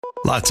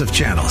Lots of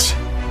channels,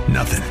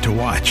 nothing to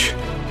watch,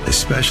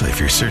 especially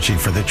if you're searching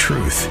for the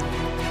truth.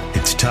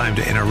 It's time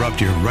to interrupt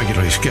your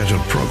regularly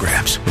scheduled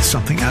programs with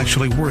something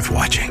actually worth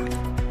watching.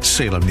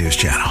 Salem News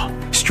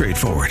Channel.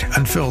 Straightforward,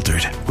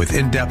 unfiltered, with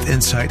in-depth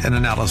insight and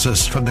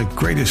analysis from the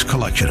greatest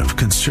collection of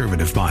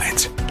conservative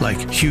minds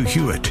like Hugh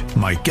Hewitt,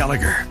 Mike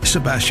Gallagher,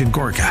 Sebastian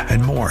Gorka,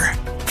 and more.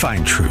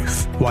 Find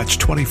truth. Watch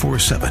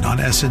 24/7 on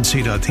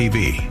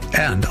snc.tv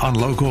and on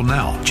Local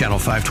Now, Channel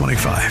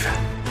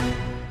 525.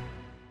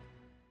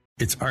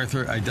 It's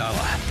Arthur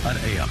Aidala on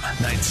AM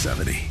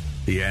 970.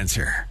 The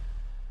Answer.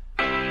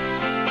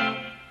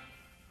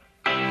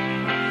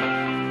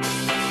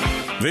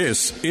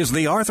 This is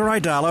the Arthur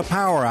Aidala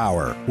Power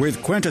Hour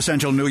with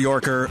quintessential New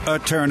Yorker,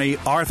 attorney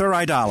Arthur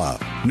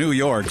Aidala, New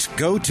York's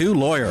go-to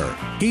lawyer.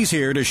 He's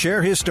here to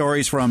share his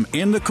stories from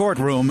in the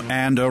courtroom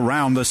and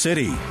around the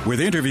city, with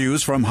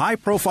interviews from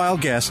high-profile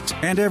guests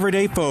and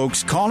everyday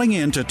folks calling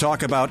in to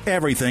talk about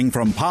everything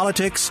from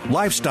politics,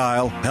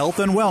 lifestyle, health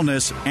and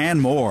wellness, and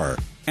more.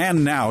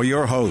 And now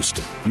your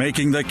host,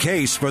 making the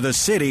case for the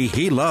city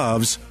he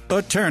loves,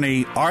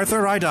 attorney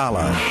Arthur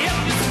Aidala.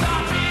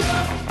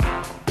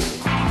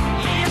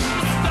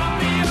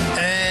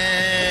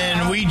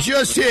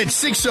 Just hit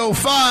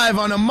 6:05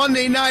 on a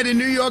Monday night in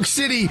New York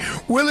City.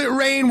 Will it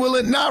rain? Will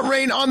it not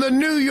rain on the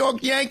New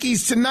York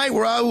Yankees tonight,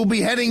 where I will be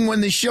heading when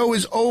the show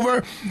is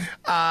over?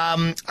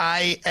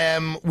 I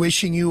am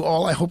wishing you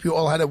all, I hope you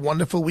all had a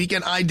wonderful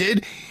weekend. I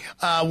did.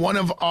 One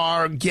of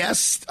our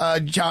guests,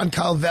 John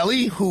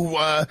Calvelli, who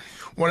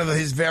one of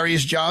his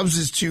various jobs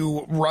is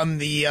to run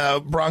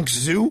the Bronx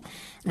Zoo.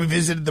 We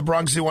visited the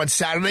Bronx Zoo on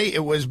Saturday.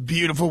 It was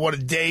beautiful. What a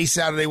day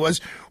Saturday was.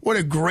 What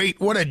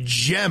a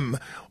gem.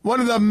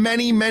 One of the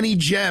many, many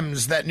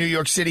gems that New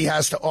York City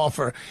has to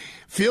offer.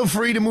 Feel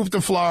free to move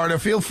to Florida.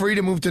 Feel free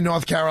to move to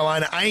North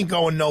Carolina. I ain't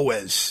going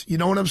nowheres. You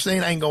know what I'm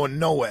saying? I ain't going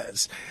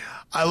nowheres.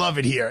 I love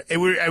it here.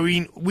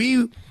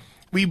 We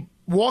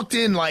walked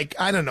in like,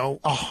 I don't know,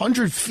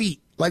 100 feet.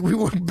 Like we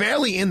were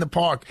barely in the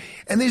park,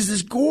 and there's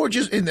this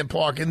gorgeous, in the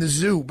park, in the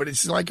zoo, but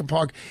it's like a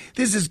park.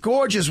 There's this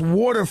gorgeous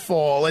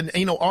waterfall, and,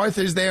 you know,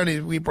 Arthur's there,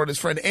 and we brought his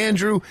friend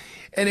Andrew,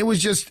 and it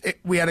was just,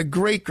 we had a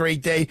great,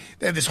 great day.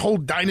 They have this whole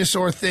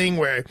dinosaur thing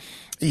where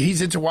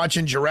he's into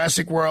watching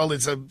Jurassic World.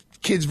 It's a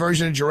kid's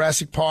version of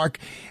Jurassic Park,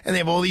 and they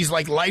have all these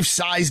like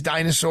life-size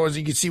dinosaurs, and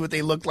you can see what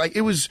they look like.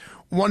 It was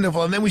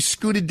wonderful. And then we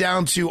scooted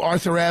down to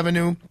Arthur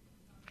Avenue.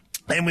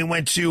 And we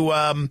went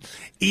to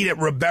eat at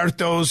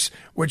Roberto's,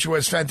 which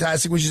was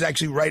fantastic, which is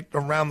actually right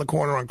around the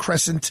corner on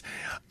Crescent.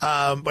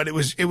 But it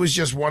was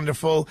just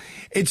wonderful.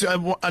 It's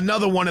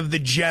another one of the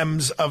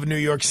gems of New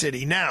York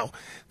City. Now,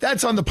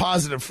 that's on the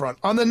positive front.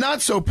 On the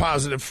not so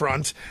positive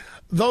front,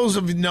 those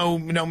of you know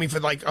me for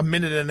like a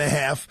minute and a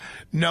half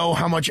know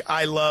how much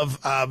I love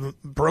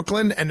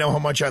Brooklyn and know how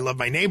much I love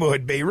my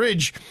neighborhood, Bay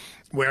Ridge,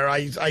 where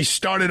I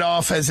started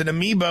off as an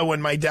amoeba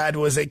when my dad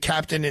was a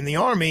captain in the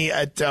Army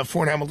at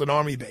Fort Hamilton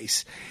Army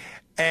Base.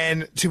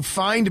 And to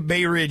find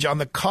Bay Ridge on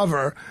the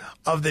cover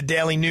of the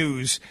Daily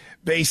News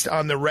based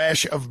on the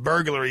rash of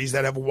burglaries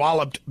that have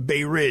walloped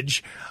Bay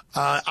Ridge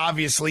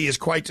obviously is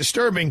quite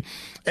disturbing.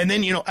 And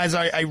then, you know, as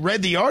I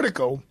read the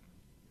article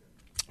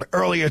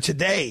earlier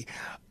today,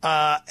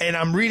 and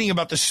I'm reading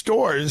about the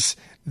stores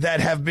that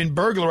have been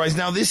burglarized.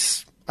 Now,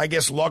 this, I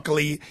guess,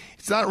 luckily,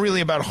 it's not really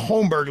about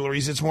home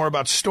burglaries. It's more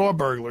about store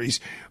burglaries.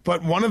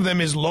 But one of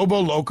them is Lobo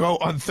Loco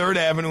on 3rd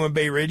Avenue in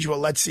Bay Ridge. Well,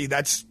 let's see.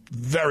 That's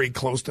very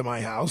close to my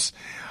house.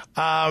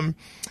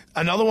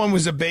 Another one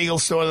was a bagel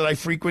store that I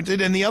frequented.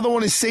 And the other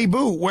one is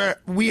Cebu, where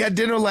we had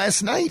dinner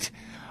last night.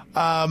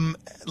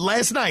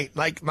 Last night,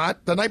 like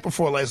not the night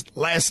before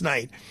last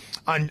night.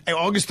 On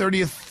August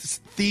 30th,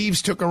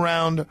 thieves took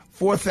around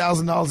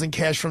 $4,000 in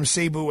cash from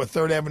Cebu, a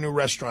 3rd Avenue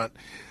restaurant.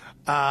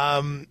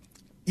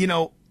 You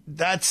know,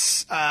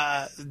 that's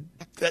that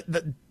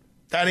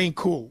ain't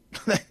cool.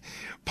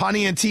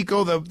 Pani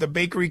Antico, the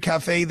bakery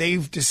cafe,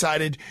 they've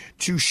decided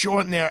to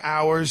shorten their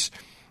hours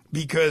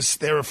because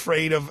they're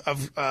afraid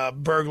of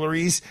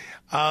burglaries.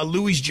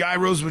 Louis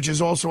Gyros, which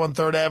is also on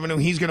 3rd Avenue,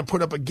 he's going to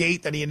put up a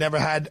gate that he had never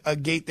had a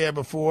gate there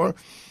before.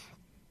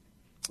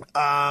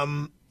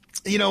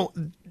 You know,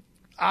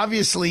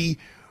 obviously,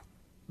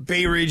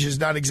 Bay Ridge is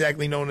not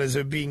exactly known as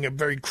being a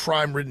very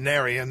crime-ridden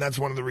area, and that's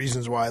one of the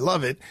reasons why I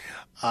love it.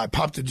 I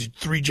popped into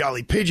 3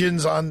 Jolly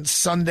Pigeons on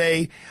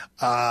Sunday.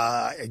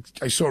 I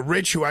saw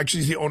Rich, who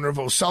actually is the owner of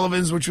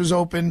O'Sullivan's, which was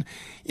open.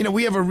 You know,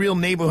 we have a real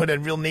neighborhood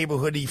and real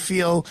neighborhoody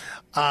feel.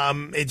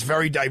 It's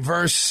very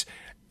diverse.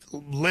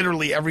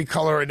 Literally every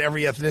color and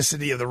every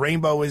ethnicity of the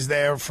rainbow is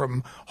there,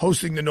 from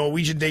hosting the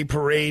Norwegian Day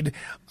Parade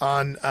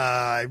on,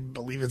 I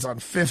believe it's on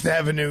 5th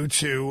Avenue,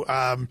 to,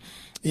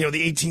 you know,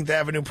 the 18th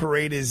Avenue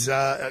Parade is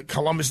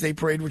Columbus Day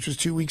Parade, which was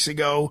 2 weeks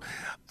ago.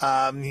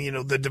 You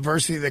know, the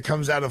diversity that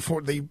comes out of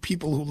the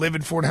people who live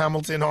in Fort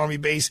Hamilton Army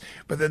Base,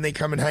 but then they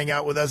come and hang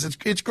out with us.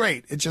 It's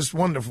great. It's just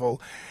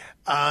wonderful.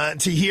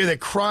 To hear that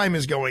crime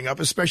is going up,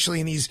 especially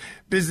in these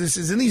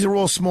businesses, and these are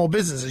all small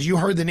businesses. You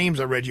heard the names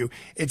I read you.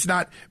 It's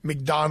not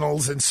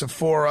McDonald's and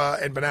Sephora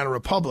and Banana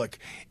Republic.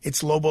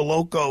 It's Lobo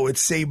Loco.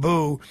 It's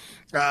Cebu.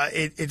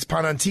 It's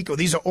Panantico.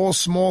 These are all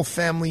small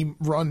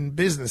family-run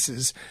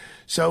businesses.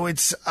 So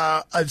it's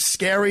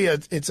scary,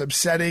 it's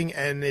upsetting,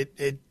 and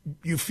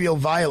you feel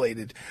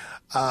violated.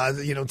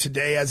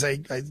 Today as I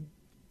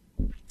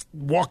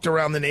walked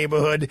around the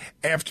neighborhood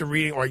after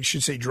reading, or I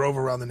should say drove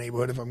around the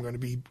neighborhood if I'm going to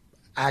be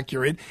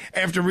accurate.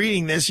 After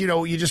reading this,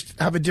 you just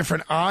have a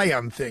different eye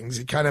on things.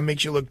 It kind of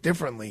makes you look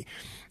differently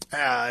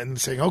and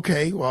saying,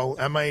 okay, well,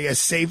 am I as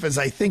safe as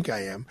I think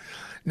I am?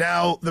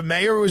 Now, the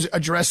mayor was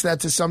addressed that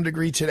to some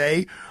degree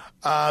today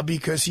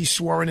because he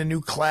swore in a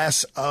new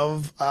class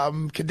of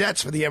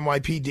cadets for the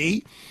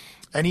NYPD.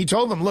 And he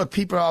told them, look,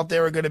 people out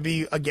there are going to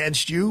be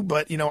against you,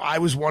 but, I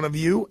was one of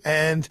you,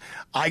 and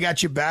I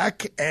got you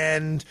back,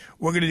 and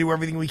we're going to do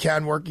everything we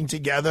can working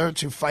together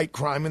to fight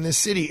crime in this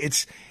city.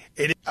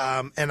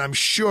 And I'm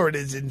sure it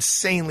is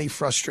insanely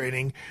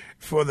frustrating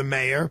for the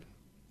mayor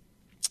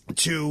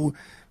to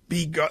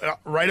be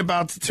right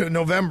about to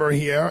November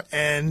here,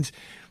 and,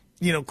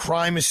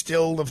 crime is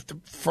still in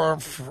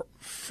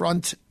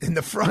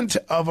the front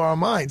of our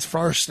minds,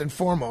 first and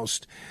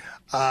foremost.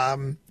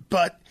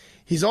 But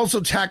he's also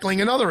tackling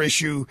another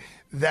issue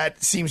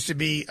that seems to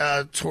be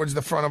towards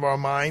the front of our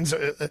minds.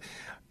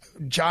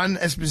 John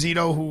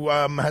Esposito, who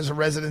has a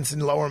residence in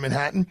Lower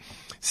Manhattan,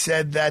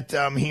 said that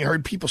he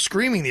heard people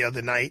screaming the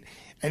other night,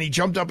 and he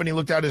jumped up and he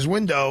looked out his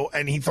window,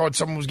 and he thought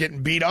someone was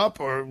getting beat up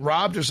or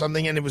robbed or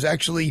something, and it was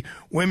actually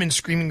women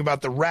screaming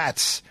about the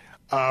rats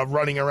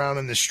running around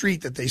in the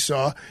street that they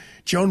saw.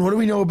 Joan, what do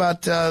we know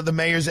about the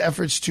mayor's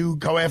efforts to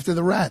go after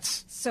the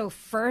rats? So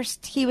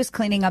first, he was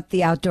cleaning up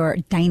the outdoor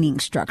dining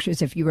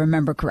structures, if you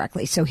remember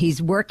correctly. So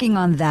he's working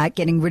on that,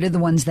 getting rid of the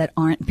ones that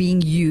aren't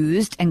being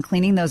used and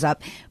cleaning those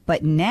up.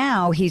 But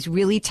now he's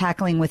really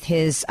tackling with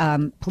his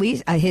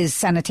his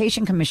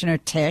sanitation commissioner,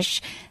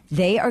 Tish.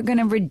 They are going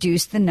to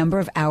reduce the number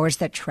of hours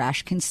that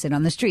trash can sit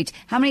on the streets.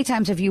 How many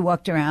times have you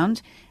walked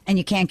around and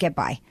you can't get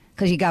by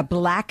because you got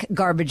black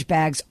garbage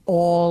bags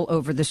all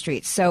over the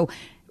streets? So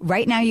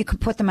right now, you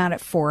could put them out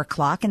at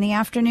 4:00 in the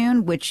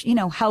afternoon, which,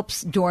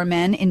 helps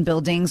doormen in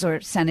buildings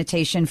or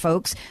sanitation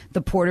folks.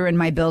 The porter in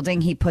my building,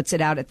 he puts it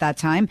out at that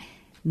time.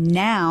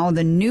 Now,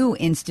 the new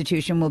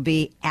institution will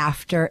be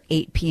after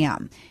 8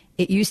 p.m.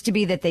 It used to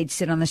be that they'd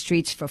sit on the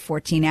streets for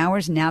 14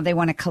 hours. Now they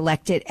want to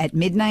collect it at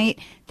midnight.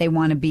 They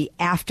want to be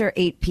after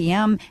 8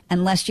 p.m.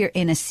 unless you're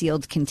in a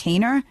sealed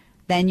container.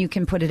 Then you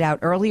can put it out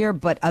earlier.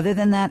 But other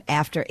than that,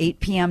 after 8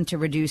 p.m. to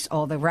reduce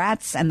all the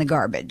rats and the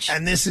garbage.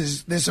 And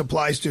this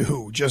applies to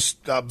who?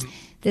 Just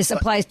this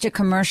applies to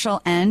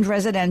commercial and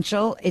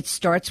residential. It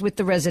starts with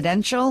the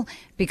residential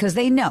because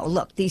they know,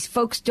 look, these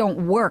folks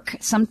don't work.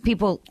 Some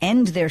people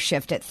end their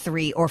shift at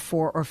 3 or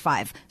 4 or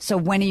 5. So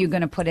when are you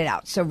going to put it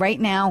out? So right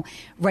now,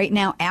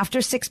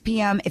 after 6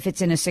 p.m., if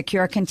it's in a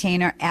secure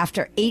container,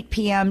 after 8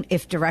 p.m.,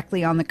 if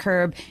directly on the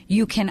curb,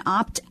 you can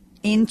opt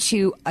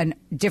into a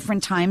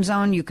different time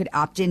zone. You could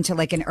opt into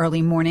like an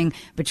early morning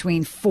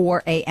between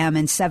 4 a.m.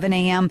 and 7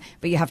 a.m.,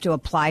 but you have to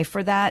apply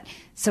for that.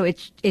 So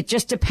it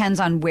just depends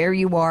on where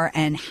you are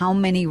and how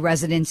many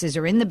residences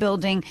are in the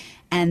building.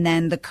 And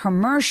then the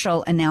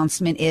commercial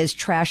announcement is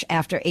trash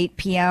after 8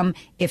 p.m.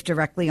 if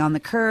directly on the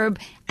curb,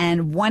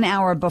 and 1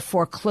 hour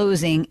before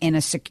closing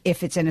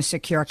if it's in a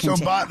secure container.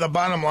 So the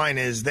bottom line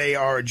is they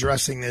are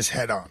addressing this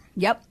head on.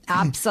 Yep,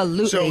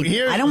 absolutely.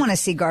 So I don't want to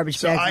see garbage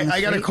bags.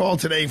 I got a call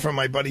today from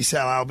my buddy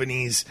Sal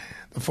Albanese,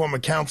 the former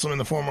councilman,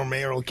 the former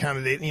mayoral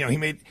candidate. He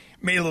made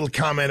a little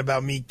comment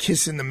about me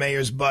kissing the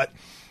mayor's butt.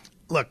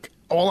 Look,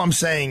 all I'm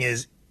saying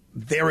is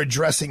they're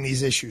addressing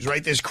these issues,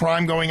 right? There's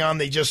crime going on.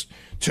 They just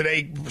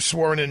today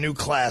swore in a new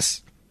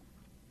class.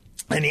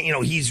 And,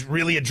 he's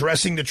really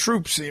addressing the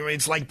troops.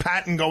 It's like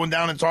Patton going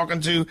down and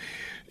talking to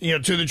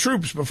the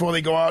troops before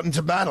they go out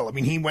into battle. I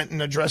mean, he went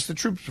and addressed the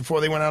troops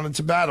before they went out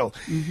into battle.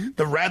 Mm-hmm.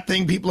 The rat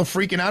thing people are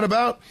freaking out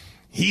about,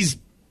 he's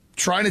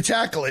trying to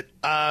tackle it.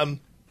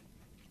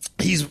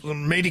 He's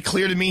made it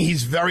clear to me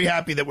he's very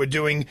happy that we're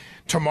doing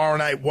tomorrow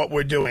night what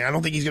we're doing. I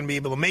don't think he's going to be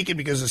able to make it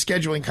because of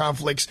scheduling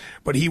conflicts,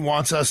 but he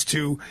wants us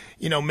to,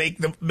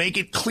 make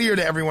it clear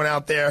to everyone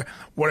out there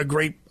what a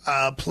great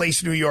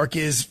place New York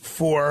is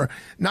for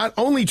not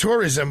only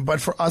tourism,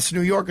 but for us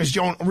New Yorkers.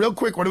 Joan, real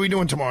quick, what are we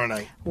doing tomorrow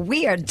night?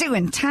 We are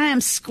doing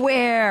Times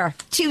Square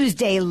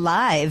Tuesday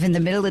live in the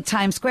middle of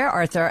Times Square,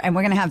 Arthur, and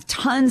we're going to have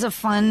tons of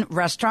fun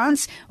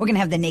restaurants. We're going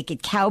to have the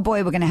Naked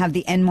Cowboy. We're going to have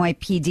the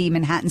NYPD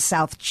Manhattan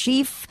South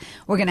Chief.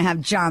 We're going to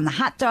have John the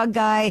Hot Dog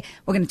Guy.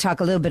 We're going to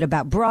talk a little bit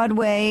about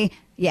Broadway.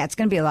 Yeah, it's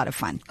going to be a lot of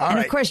fun. And,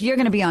 of course, you're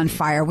going to be on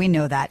fire. We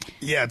know that.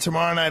 Yeah,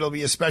 tomorrow night will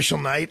be a special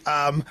night.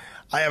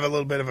 I have a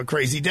little bit of a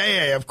crazy day.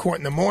 I have court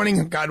in the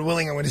morning. God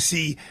willing, I'm going to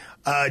see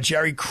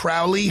Jerry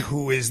Crowley,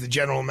 who is the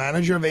general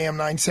manager of AM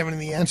 970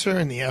 The Answer,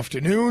 in the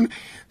afternoon.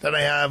 Then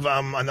I have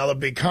another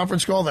big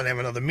conference call. Then I have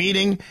another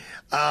meeting.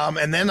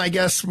 And then I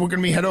guess we're going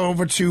to be heading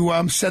over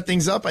to set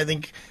things up. I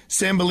think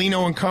Sam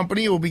Bellino and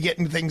company will be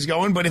getting things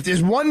going. But if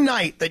there's one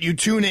night that you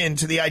tune in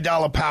to the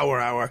Aidala Power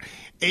Hour,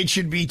 it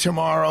should be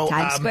tomorrow.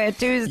 Times Square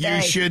Tuesday.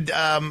 You should,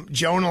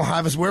 Joan will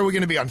have us. Where are we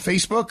going to be? On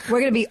Facebook?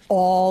 We're going to be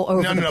all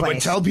over the place. No,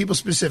 but tell people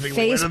specifically.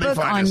 Facebook, where do they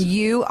find on us?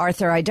 you,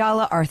 Arthur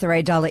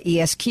Aidala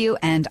ESQ,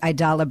 and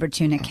Aidala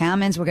Bertuna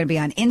Commons. We're going to be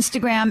on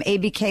Instagram,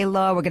 ABK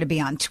Law. We're going to be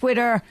on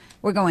Twitter.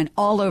 We're going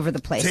all over the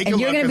place. Take and a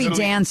you're look, going to be 'cause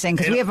it'll be- dancing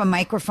because we have a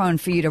microphone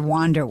for you to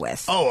wander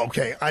with. Oh,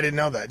 okay. I didn't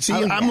know that. See,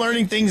 Oh, I'm yeah.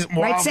 learning things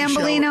more. Right, off the Sam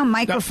show. Bellino?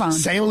 Microphone. No,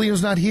 Sam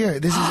Bellino's not here.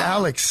 This is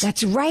Alex.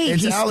 That's right.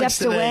 It's He Alex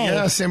stepped today. away.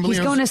 Yeah, Sam He's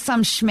Bellino's- going to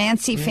some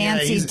schmancy,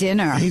 fancy he's-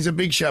 dinner. He's a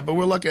big shot, but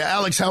we're lucky.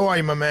 Alex, how are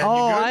you, my man?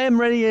 Oh, You good? I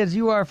am ready as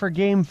you are for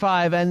Game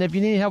 5, and if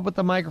you need help with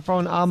the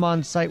microphone, I'm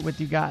on site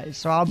with you guys.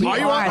 So I'll be.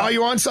 Are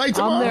you on site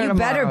tomorrow? I'm there You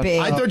tomorrow. better be.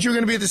 I thought you were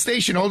going to be at the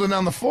station holding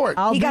down the fort.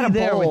 I'll He be got a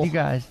there bowl. with you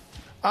guys.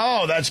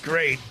 Oh, that's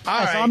great. All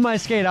Yes, right. on my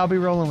skate, I'll be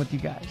rolling with you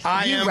guys.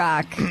 You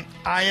rock.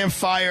 I am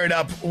fired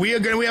up. We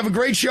have a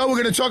great show.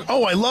 We're going to talk.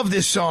 Oh, I love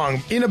this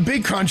song. In a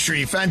Big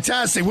Country.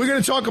 Fantastic. We're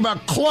going to talk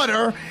about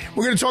clutter.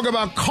 We're going to talk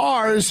about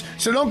cars.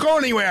 So don't go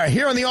anywhere.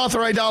 Here on the Arthur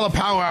Aidala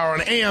Power Hour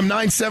on AM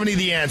 970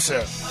 The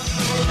Answer.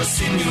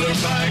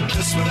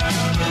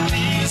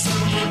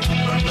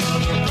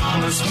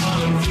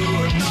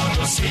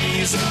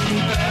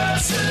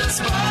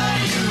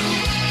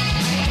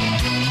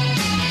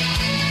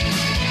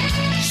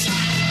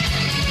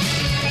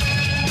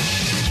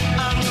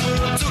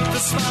 Took the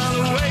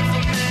smile away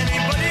from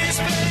anybody's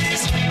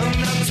face. I'm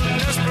not so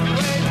desperate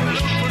way to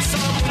look for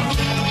someone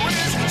who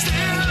is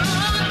still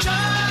on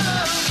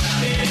time.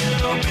 In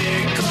a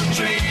big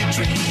country,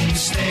 dreams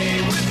stay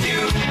with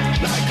you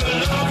like a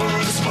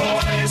lover's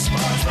voice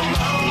far from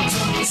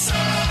mountainside.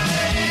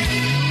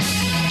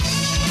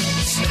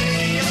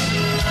 Stay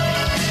alive.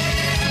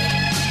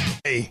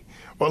 Hey,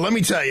 well, let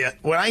me tell you,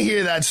 when I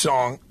hear that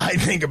song, I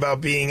think about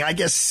being, I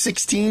guess,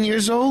 16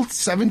 years old,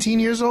 17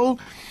 years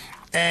old.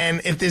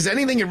 And if there's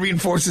anything it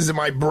reinforces in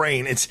my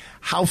brain, it's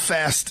how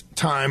fast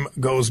time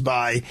goes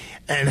by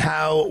and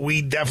how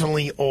we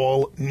definitely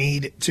all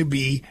need to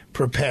be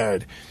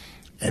prepared.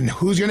 And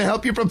who's going to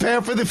help you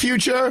prepare for the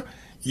future?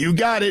 You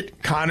got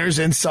it, Connors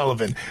and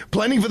Sullivan.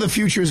 Planning for the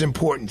future is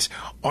important.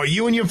 Are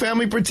you and your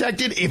family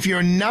protected? If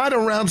you're not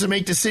around to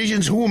make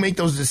decisions, who will make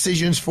those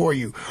decisions for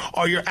you?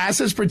 Are your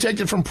assets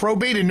protected from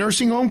probate and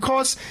nursing home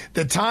costs?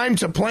 The time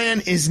to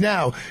plan is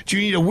now. Do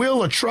you need a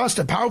will, a trust,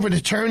 a power of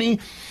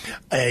attorney,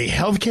 a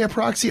healthcare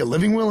proxy, a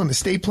living will, and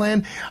estate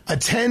plan?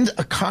 Attend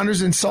a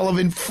Connors and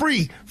Sullivan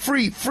free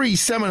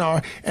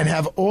seminar and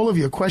have all of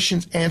your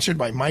questions answered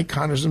by Mike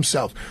Connors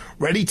himself.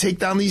 Ready? Take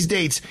down these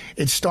dates.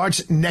 It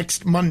starts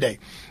next Monday.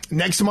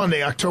 Next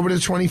Monday, October the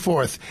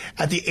 24th,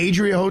 at the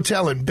Adria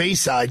Hotel in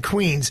Bayside,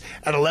 Queens,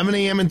 at 11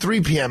 a.m. and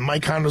 3 p.m.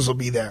 Mike Connors will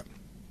be there.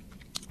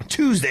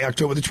 Tuesday,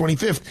 October the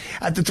 25th,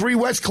 at the 3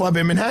 West Club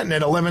in Manhattan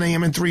at 11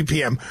 a.m. and 3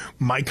 p.m.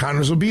 Mike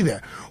Connors will be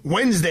there.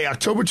 Wednesday,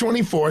 October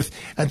 24th,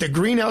 at the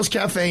Greenhouse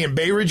Cafe in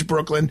Bay Ridge,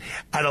 Brooklyn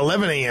at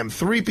 11 a.m.,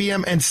 3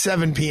 p.m., and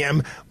 7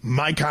 p.m.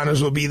 Mike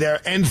Connors will be there.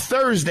 And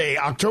Thursday,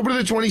 October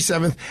the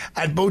 27th,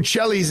 at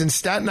Bocelli's in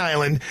Staten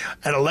Island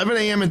at 11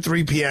 a.m. and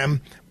 3 p.m.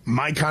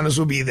 Mike Connors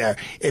will be there.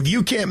 If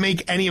you can't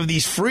make any of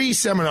these free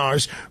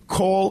seminars,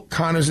 call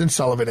Connors and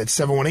Sullivan at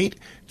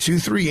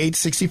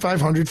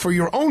 718-238-6500 for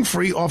your own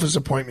free office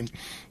appointment.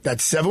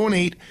 That's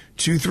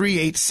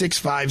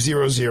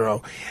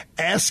 718-238-6500.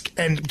 Ask,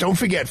 and don't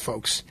forget,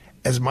 folks,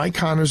 as Mike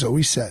Connors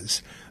always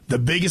says, the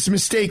biggest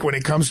mistake when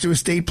it comes to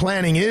estate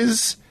planning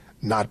is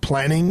not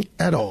planning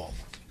at all.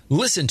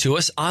 Listen to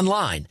us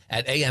online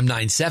at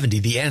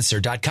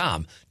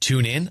am970theanswer.com.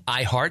 Tune in,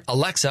 iHeart,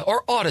 Alexa,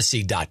 or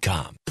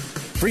Odyssey.com.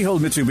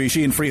 Freehold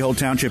Mitsubishi in Freehold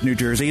Township, New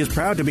Jersey is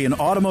proud to be an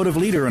automotive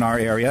leader in our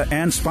area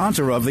and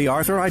sponsor of the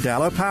Arthur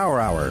Aidala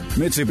Power Hour.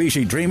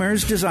 Mitsubishi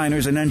dreamers,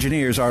 designers, and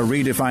engineers are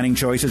redefining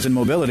choices in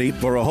mobility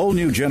for a whole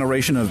new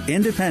generation of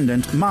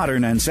independent,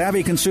 modern, and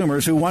savvy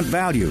consumers who want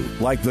value,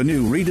 like the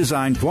new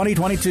redesigned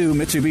 2022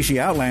 Mitsubishi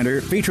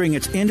Outlander featuring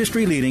its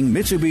industry-leading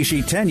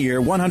Mitsubishi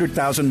 10-year,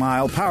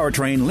 100,000-mile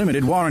powertrain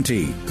limited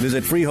warranty.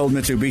 Visit Freehold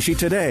Mitsubishi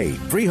today,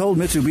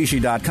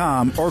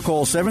 freeholdmitsubishi.com, or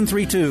call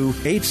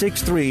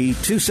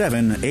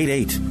 732-863-2788.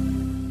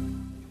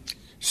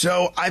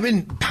 So I've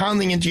been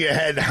pounding into your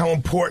head how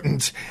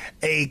important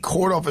a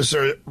court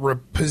officer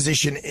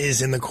position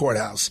is in the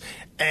courthouse.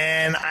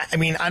 And I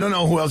mean, I don't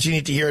know who else you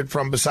need to hear it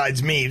from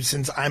besides me,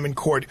 since I'm in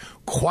court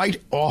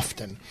quite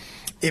often.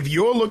 If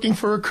you're looking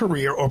for a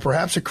career or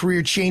perhaps a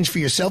career change for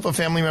yourself, a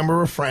family member,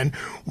 or a friend,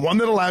 one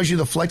that allows you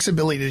the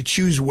flexibility to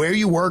choose where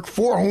you work,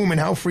 for whom, and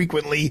how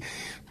frequently,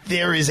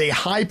 there is a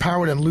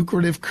high-powered and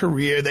lucrative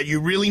career that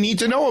you really need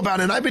to know about.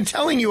 And I've been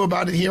telling you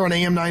about it here on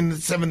AM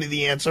 970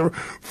 The Answer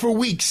for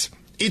weeks.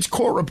 It's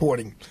court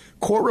reporting.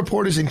 Court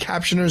reporters and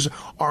captioners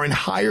are in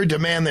higher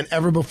demand than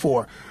ever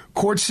before.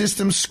 Court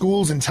systems,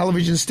 schools, and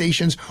television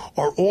stations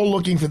are all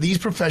looking for these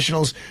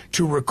professionals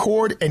to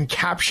record and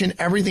caption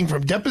everything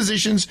from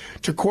depositions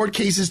to court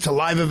cases to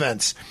live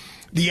events.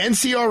 The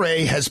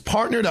NCRA has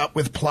partnered up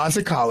with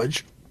Plaza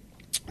College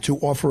to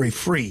offer a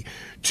free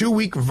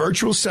 2-week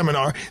virtual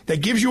seminar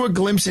that gives you a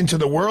glimpse into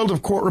the world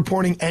of court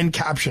reporting and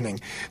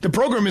captioning. The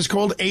program is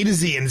called A to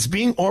Z, and it's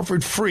being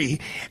offered free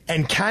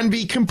and can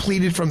be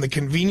completed from the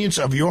convenience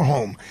of your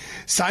home.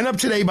 Sign up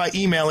today by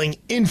emailing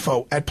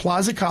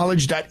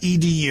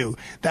info@plazacollege.edu.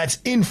 That's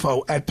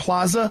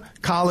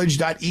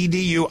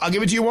info@plazacollege.edu. I'll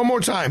give it to you one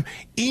more time.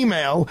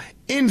 Email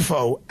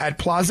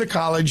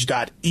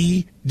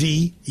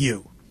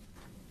info@plazacollege.edu.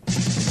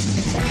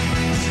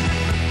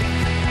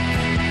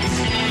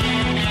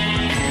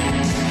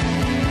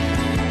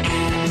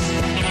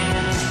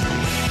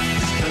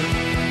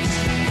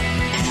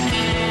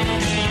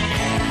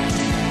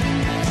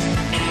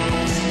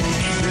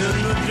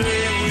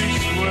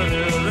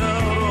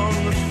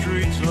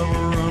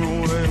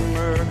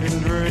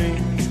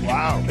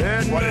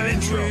 What an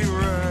intro.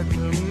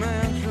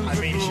 I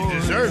mean, she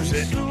deserves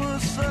it.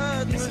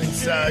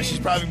 Since she's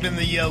probably been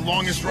the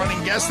longest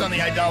running guest on the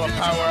Aidala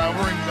Power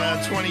Hour in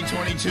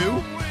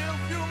 2022.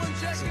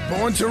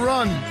 Born to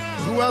Run.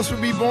 Who else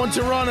would be born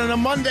to run on a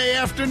Monday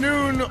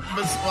afternoon?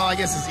 Well, I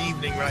guess it's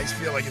evening, but I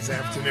feel like it's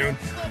afternoon.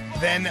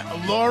 Then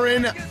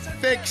Lauren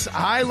Fix.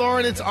 Hi,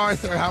 Lauren. It's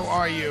Arthur. How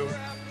are you?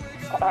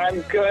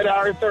 I'm good,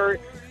 Arthur.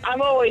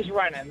 I'm always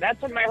running.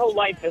 That's what my whole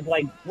life is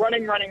like,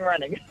 running.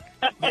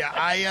 Yeah,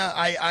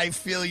 I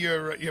feel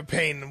your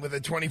pain with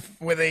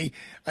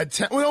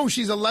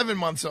she's 11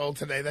 months old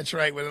today. That's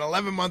right, with an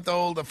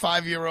 11-month-old, a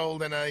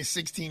 5-year-old, and a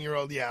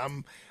 16-year-old. Yeah,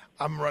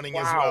 I'm running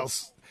as well.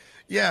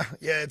 Yeah,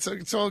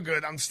 it's all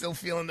good. I'm still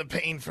feeling the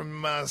pain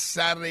from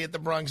Saturday at the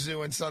Bronx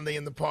Zoo and Sunday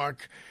in the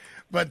park,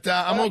 but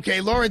I'm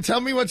okay. Lauren,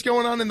 tell me what's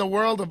going on in the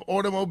world of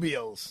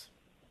automobiles.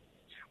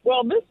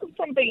 Well, this is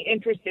something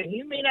interesting.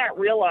 You may not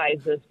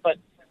realize this, but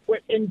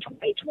in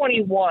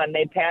 2021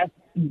 they passed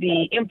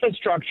the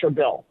infrastructure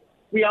bill.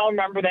 We all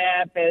remember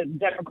that. The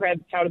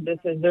Democrats touted this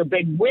as their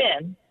big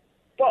win.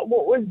 But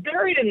what was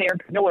buried in there,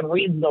 because no one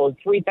reads those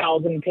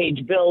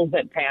 3,000-page bills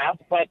that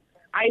passed, but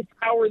I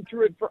scoured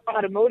through it for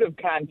automotive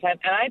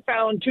content, and I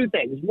found two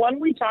things. One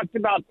we talked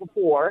about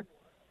before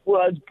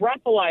was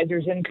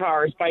breathalyzers in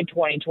cars by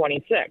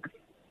 2026.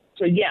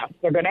 So, yes,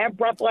 they're going to have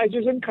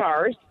breathalyzers in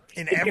cars.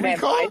 In every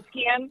car? Eye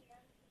scan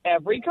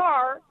every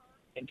car.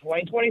 In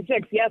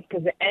 2026, yes,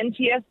 because the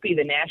NTSB,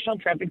 the National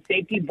Traffic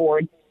Safety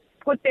Board,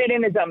 put that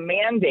in as a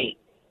mandate.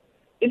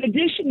 In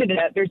addition to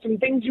that, there's some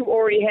things you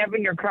already have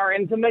in your car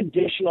and some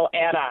additional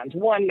add-ons.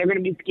 One, they're going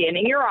to be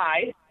scanning your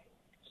eyes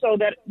so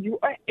that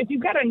if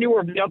you've got a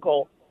newer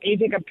vehicle and you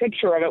take a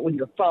picture of it with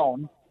your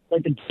phone,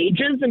 like the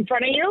gauges in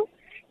front of you,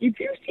 if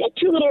you see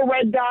 2 little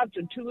red dots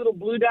or 2 little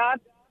blue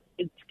dots,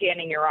 it's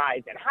scanning your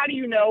eyes. And how do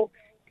you know?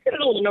 Get a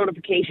little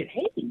notification.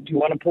 Hey, do you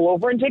want to pull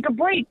over and take a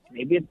break?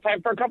 Maybe it's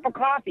time for a cup of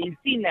coffee. You've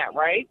seen that,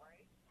 right?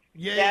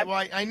 Yeah,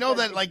 well, I know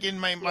that, like, in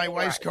my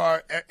wife's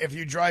car, if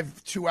you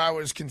drive 2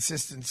 hours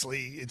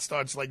consistently, it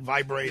starts, like,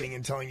 vibrating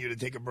and telling you to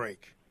take a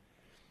break.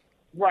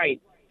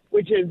 Right,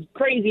 which is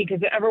crazy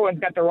because everyone's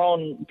got their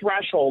own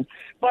threshold.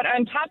 But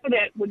on top of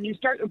that, when you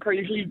start your car,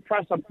 usually you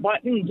press a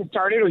button to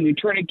start it or you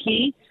turn a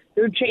key.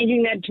 They're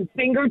changing that to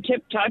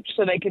fingertip touch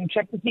so they can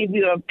check to see if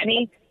you have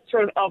any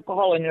sort of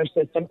alcohol in your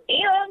system.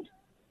 And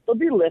they'll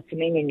be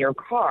listening in your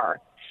car.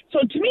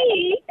 So to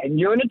me, and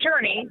you're an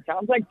attorney,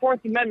 sounds like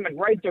Fourth Amendment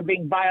rights are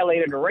being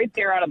violated right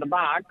there out of the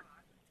box.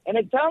 And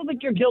it sounds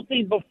like you're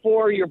guilty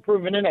before you're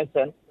proven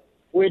innocent,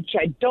 which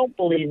I don't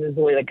believe is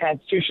the way the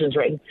Constitution is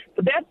written.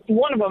 But that's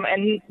one of them.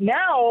 And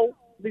now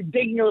they're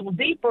digging a little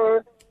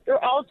deeper.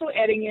 They're also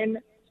adding in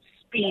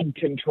speed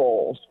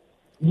controls.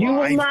 You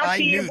will not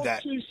be able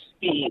to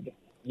speed.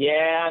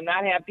 Yeah, I'm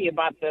not happy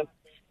about this.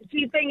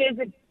 See, the thing is,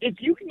 if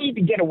you need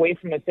to get away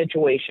from a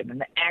situation,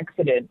 an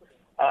accident,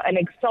 and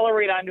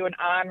accelerate onto an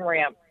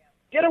on-ramp,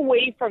 get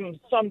away from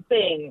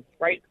something,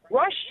 right?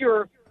 Rush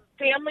your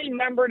family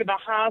member to the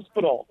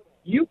hospital.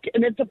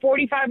 And it's a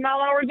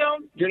 45-mile-an-hour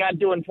zone. You're not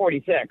doing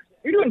 46.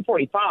 You're doing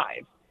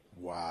 45.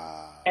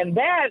 Wow. And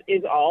that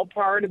is all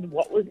part of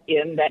what was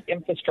in that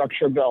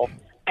infrastructure bill.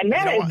 And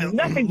that has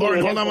nothing to do with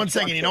Lauren, hold on one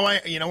second. You know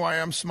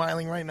why I'm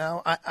smiling right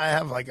now? I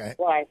have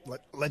why?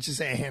 Let's just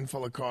say a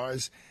handful of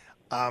cars.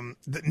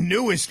 The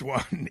newest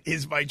one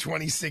is my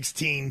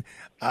 2016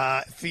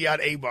 Fiat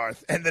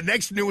Abarth, and the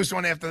next newest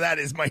one after that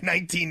is my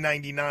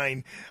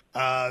 1999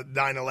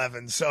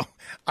 911. So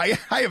I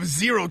have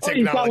zero technology.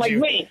 You sound like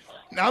me.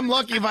 I'm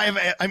lucky if I have.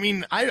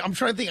 I'm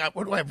trying to think.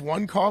 What do I have?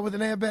 One car with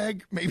an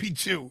airbag, maybe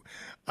 2.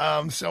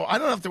 So I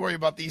don't have to worry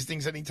about these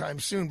things anytime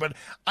soon. But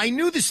I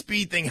knew the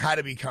speed thing had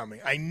to be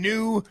coming. I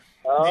knew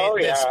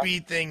that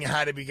speed thing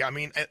had to be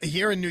coming.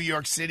 Here in New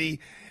York City,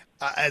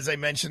 as I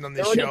mentioned on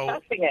the show.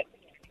 Testing it.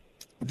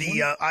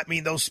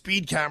 Those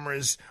speed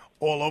cameras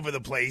all over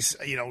the place,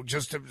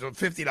 just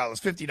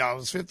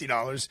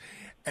 $50.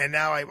 And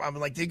now I'm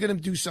like, they're going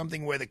to do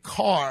something where the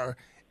car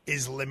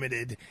is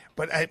limited,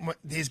 but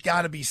there's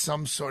got to be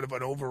some sort of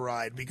an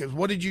override, because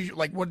what did you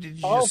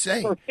just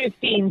say? For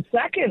 15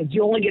 seconds.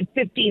 You only get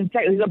 15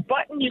 seconds. There's a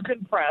button you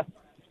can press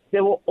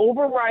that will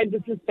override the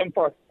system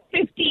for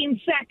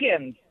 15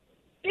 seconds.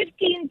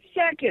 15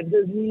 seconds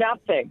is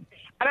nothing.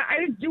 And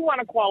I do want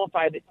to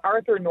qualify that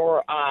Arthur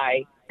nor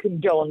I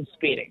condone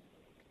speeding.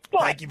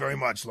 But thank you very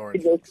much,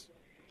 Lauren.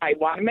 I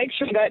want to make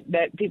sure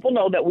that people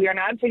know that we are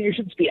not saying you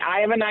should speed.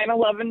 I have a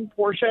 911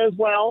 Porsche as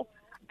well,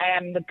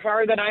 and the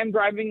car that I'm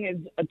driving is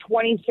a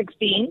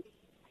 2016,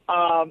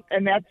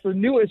 and that's the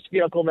newest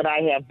vehicle that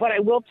I have. But I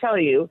will tell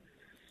you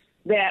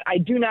that I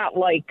do not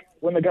like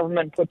when the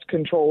government puts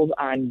controls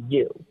on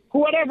you,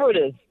 whatever it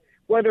is,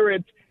 whether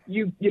it's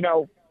you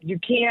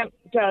can't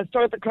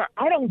start the car.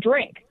 I don't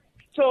drink.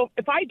 So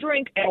if I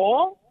drink at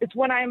all, it's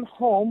when I'm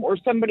home or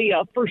somebody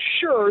else, for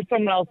sure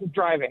someone else is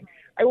driving.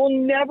 I will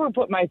never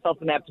put myself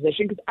in that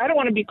position because I don't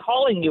want to be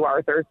calling you,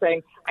 Arthur,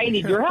 saying, I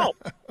need your help.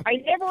 I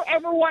never,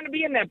 ever want to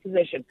be in that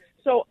position.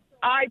 So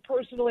I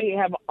personally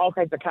have all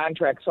kinds of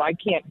contracts, so I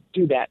can't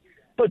do that.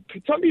 But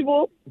some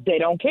people, they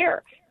don't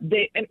care.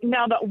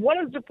 What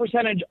is the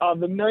percentage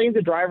of the millions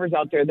of drivers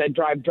out there that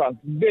drive drunk?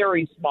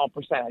 Very small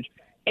percentage,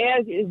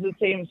 as is the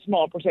same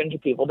small percentage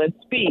of people that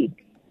speed.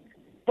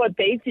 But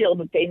they feel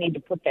that they need to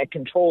put that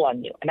control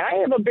on you. And I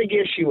have a big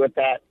issue with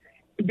that,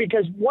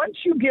 because once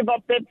you give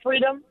up that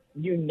freedom,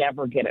 you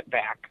never get it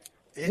back.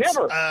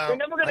 Never. You're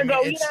never going to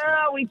go,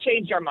 we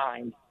changed our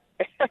mind.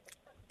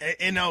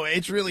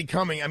 It's really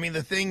coming. I mean,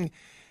 the thing,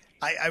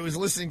 I was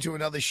listening to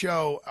another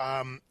show,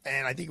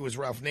 and I think it was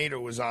Ralph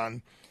Nader was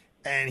on,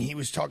 and he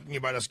was talking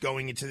about us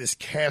going into this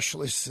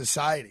cashless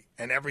society,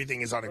 and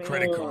everything is on a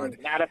credit card.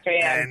 Not a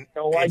fan. And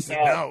don't like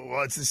that. No,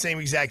 well, it's the same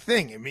exact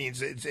thing. It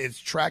means it's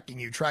tracking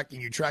you.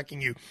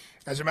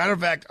 As a matter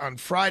of fact, on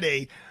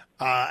Friday,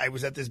 I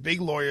was at this big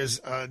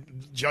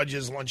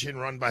judges luncheon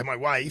run by my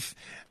wife,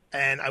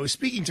 and I was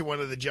speaking to one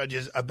of the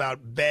judges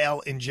about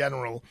bail in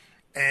general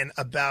and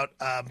about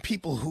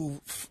people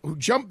who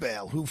jump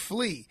bail, who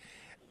flee.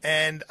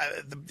 And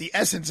the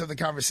essence of the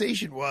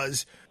conversation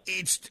was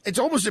it's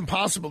almost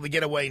impossible to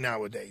get away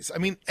nowadays. I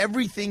mean,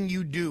 everything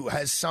you do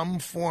has some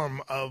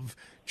form of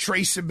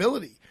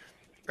traceability.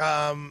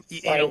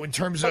 In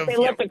terms of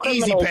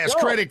Easy Pass,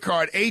 credit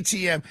card,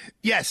 ATM.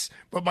 Yes,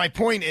 but my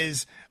point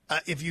is,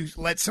 if you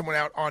let someone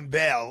out on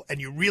bail and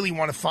you really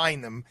want to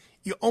find them,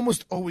 you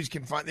almost always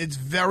can find. It's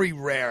very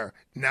rare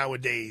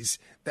nowadays.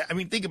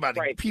 Think about it.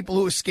 Right. People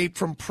who escape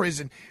from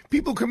prison,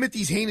 people who commit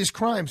these heinous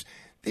crimes.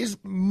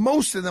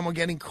 Most of them are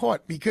getting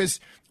caught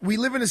because we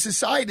live in a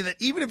society that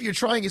even if you're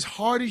trying as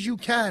hard as you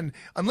can,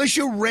 unless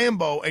you're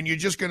Rambo and you're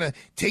just going to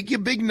take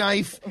your big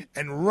knife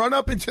and run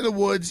up into the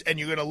woods and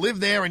you're going to live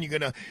there and you're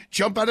going to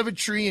jump out of a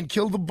tree and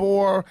kill the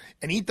boar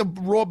and eat the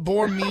raw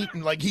boar meat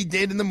and like he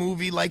did in the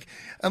movie,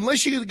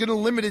 unless you're going to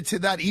limit it to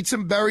that, eat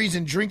some berries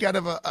and drink out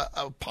of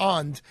a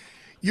pond,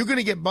 you're going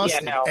to get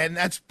busted. Yeah, no. And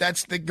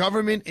that's the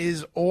government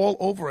is all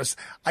over us.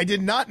 I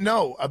did not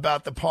know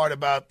about the part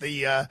about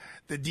the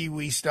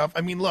DWI stuff.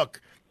 I mean,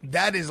 look,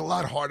 that is a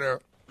lot harder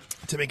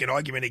to make an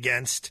argument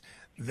against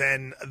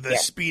than the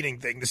speeding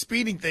thing. The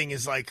speeding thing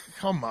is like,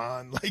 come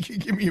on,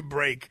 give me a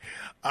break.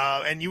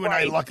 And you and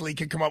I luckily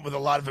can come up with a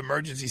lot of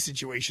emergency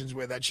situations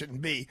where that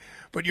shouldn't be.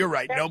 But you're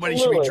right. Absolutely. Nobody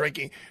should be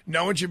drinking.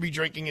 No one should be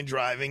drinking and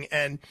driving.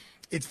 And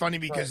it's funny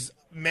because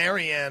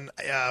Marianne,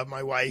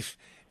 my wife,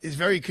 is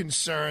very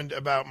concerned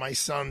about my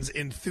son's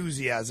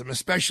enthusiasm,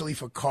 especially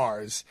for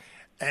cars.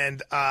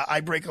 And I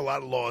break a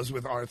lot of laws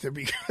with Arthur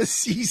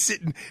because he's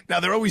sitting.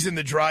 Now, they're always in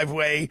the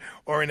driveway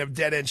or in a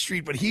dead-end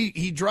street, but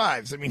he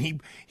drives. I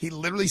mean, he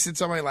literally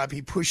sits on my lap.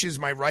 He pushes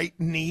my right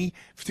knee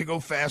to go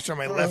faster,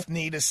 my left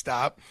knee to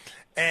stop.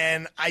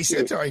 And I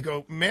said to her, I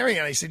go,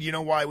 Marianne, I said, you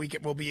know why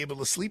we'll be able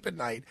to sleep at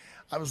night?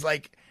 I was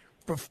like,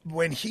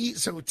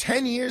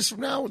 10 years from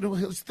now, no,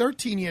 it was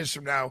 13 years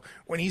from now,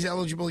 when he's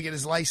eligible to get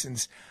his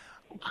license,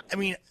 I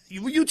mean,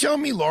 you tell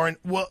me, Lauren,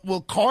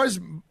 will cars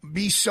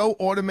be so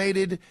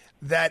automated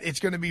that it's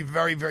going to be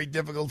very, very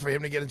difficult for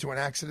him to get into an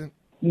accident?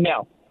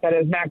 No, that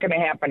is not going to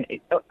happen.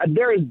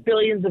 There is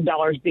billions of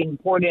dollars being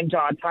poured into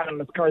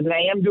autonomous cars, and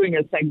I am doing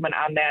a segment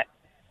on that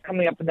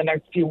coming up in the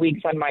next few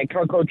weeks on my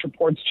Car Coach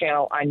Reports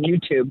channel on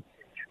YouTube.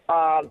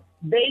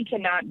 They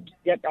cannot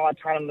get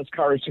autonomous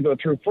cars to go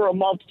through for a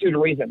multitude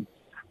of reasons.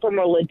 From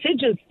a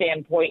litigious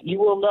standpoint, you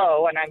will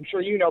know, and I'm sure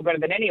you know better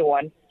than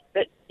anyone,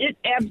 that it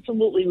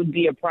absolutely would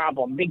be a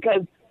problem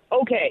because,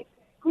 okay,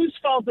 whose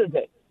fault is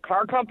it?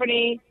 Car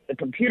company, the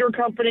computer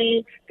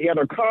company, the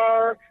other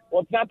car?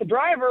 Well, it's not the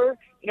driver.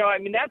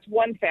 That's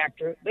one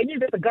factor. Then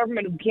you've got the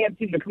government who can't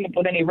seem to come up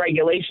with any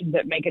regulations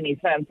that make any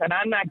sense. And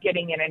I'm not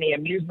getting in any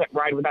amusement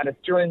ride without a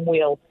steering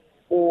wheel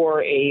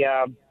or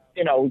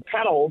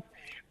pedals.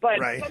 But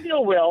some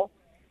people will.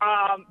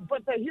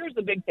 But here's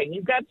the big thing.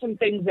 You've got some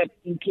things that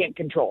you can't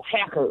control.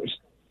 Hackers,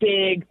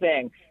 big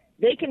thing.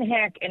 They can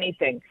hack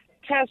anything.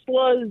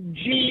 Teslas,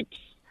 Jeeps,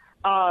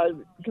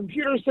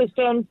 computer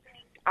systems.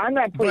 I'm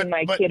not putting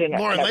my kid in a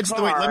Lauren, in a let's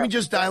car. wait. Let me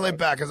just dial it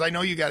back because I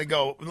know you got to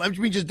go. Let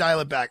me just dial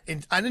it back.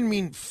 And I didn't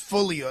mean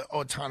fully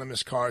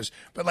autonomous cars,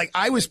 but like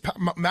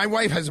my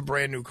wife has a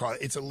brand new car.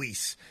 It's a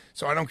lease,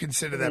 so I don't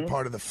consider that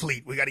part of the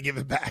fleet. We got to give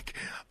it back.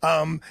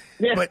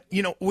 But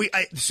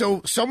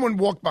so someone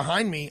walked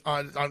behind me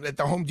at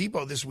the Home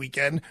Depot this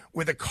weekend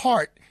with a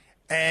cart.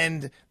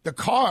 And the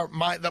car,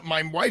 my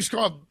wife's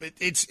car,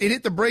 it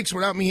hit the brakes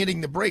without me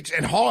hitting the brakes,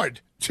 and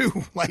hard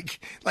too.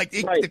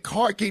 The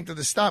car came to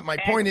the stop. My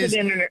point is,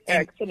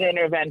 accident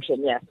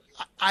intervention. Yes,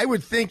 I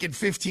would think in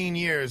 15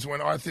 years, when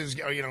Arthur's,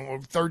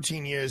 or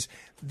 13 years,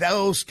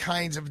 those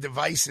kinds of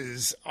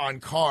devices on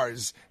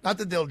cars, not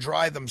that they'll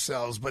drive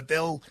themselves, but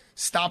they'll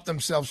stop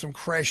themselves from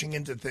crashing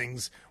into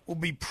things, will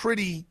be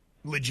pretty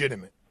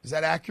legitimate. Is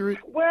that accurate?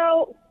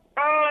 Well.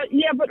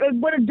 Yeah, but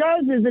what it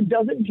does is it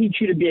doesn't teach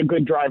you to be a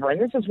good driver.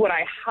 And this is what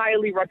I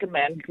highly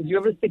recommend because you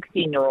have a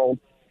 16-year-old.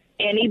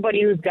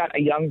 Anybody who's got a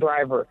young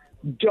driver,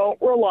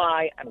 don't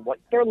rely on what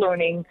they're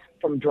learning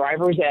from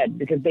driver's ed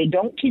because they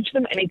don't teach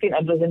them anything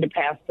other than to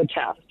pass the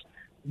test.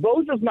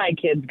 Both of my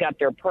kids got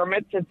their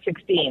permits at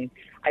 16.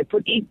 I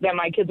put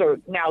my kids are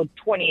now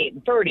 28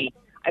 and 30.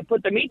 I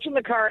put them each in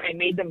the car and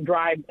made them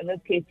drive, in this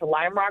case, to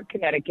Lime Rock,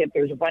 Connecticut.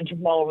 There's a bunch of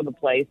them all over the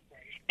place.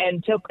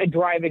 And took a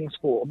driving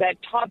school that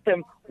taught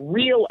them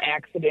real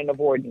accident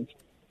avoidance,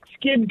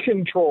 skid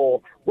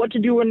control, what to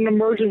do in an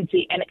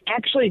emergency, and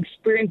actually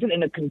experience it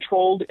in a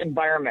controlled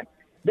environment.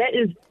 That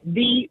is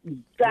the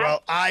best.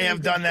 Well, I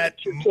have done that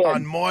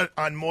on more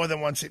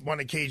than one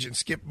occasion.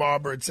 Skip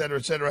Barber, et cetera,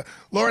 et cetera.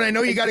 Lauren, I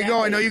know you got to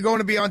go. I know you're going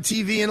to be on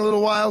TV in a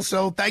little while,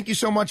 so thank you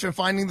so much for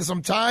finding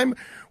some time.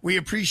 We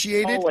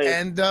appreciate it. Always.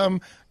 And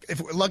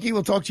if we're lucky,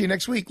 we'll talk to you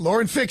next week.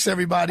 Lauren Fix,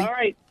 everybody. All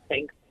right.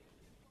 Thanks.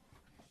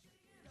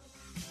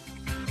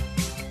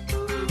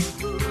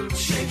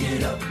 Shake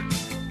it up.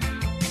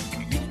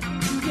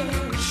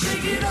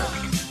 Shake it up.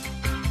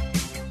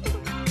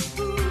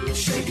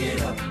 Shake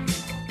it up.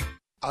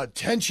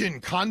 Attention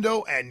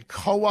condo and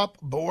co-op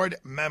board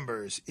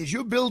members. Is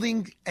your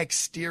building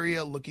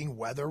exterior looking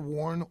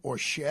weather-worn or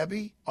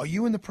shabby? Are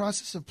you in the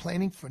process of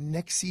planning for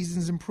next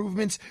season's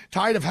improvements?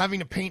 Tired of having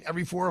to paint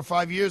every 4 or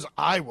 5 years?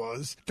 I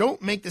was.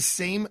 Don't make the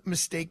same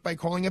mistake by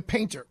calling a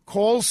painter.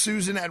 Call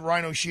Susan at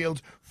Rhino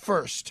Shield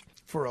first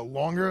for a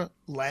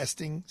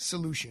longer-lasting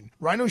solution.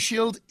 Rhino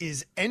Shield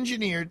is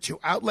engineered to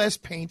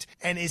outlast paint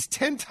and is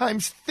 10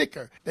 times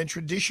thicker than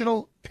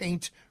traditional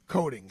paint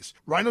coatings.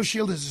 Rhino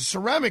Shield is a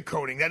ceramic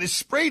coating that is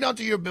sprayed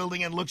onto your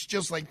building and looks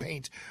just like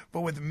paint,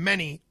 but with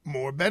many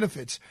more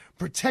benefits.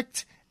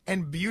 Protect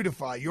and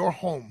beautify your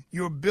home,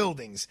 your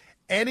buildings,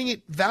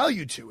 adding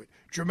value to it,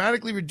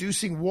 dramatically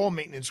reducing wall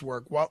maintenance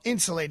work while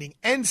insulating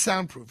and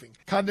soundproofing.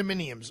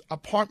 Condominiums,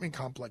 apartment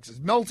complexes,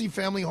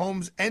 multi-family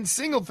homes, and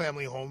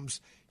single-family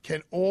homes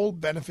can all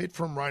benefit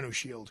from Rhino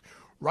Shield.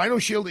 Rhino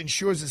Shield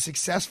ensures a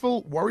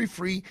successful,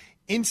 worry-free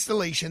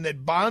installation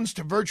that bonds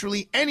to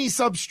virtually any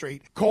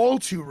substrate. Call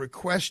to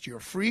request your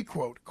free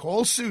quote.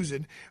 Call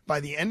Susan by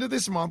the end of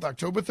this month,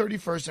 October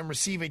 31st, and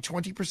receive a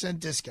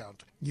 20%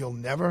 discount. You'll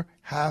never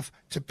have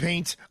to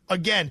paint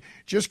again.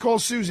 Just call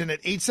Susan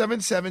at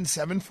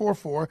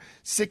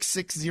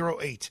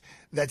 877-744-6608.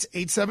 That's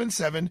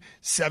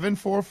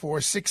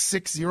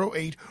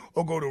 877-744-6608,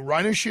 or go to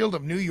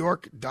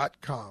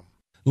rhinoshieldofnewyork.com.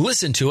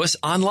 Listen to us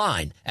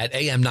online at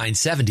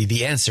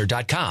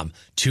am970theanswer.com.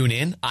 Tune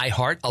in,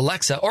 iHeart,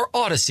 Alexa, or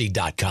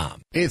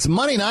Odyssey.com. It's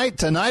Money Night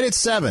tonight at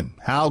 7.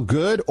 How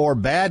good or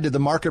bad did the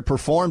market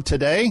perform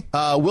today?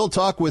 We'll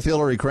talk with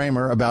Hillary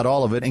Kramer about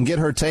all of it and get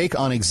her take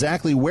on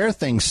exactly where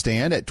things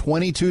stand at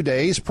 22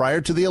 days prior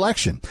to the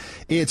election.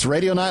 It's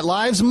Radio Night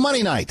Live's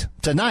Money Night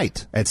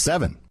tonight at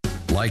 7.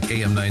 Like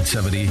AM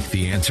 970,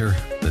 The Answer?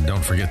 Then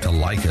don't forget to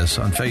like us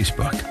on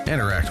Facebook.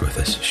 Interact with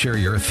us. Share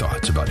your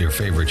thoughts about your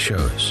favorite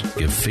shows.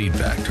 Give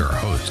feedback to our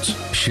hosts.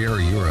 Share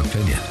your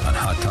opinion on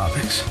hot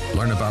topics.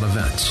 Learn about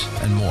events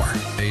and more.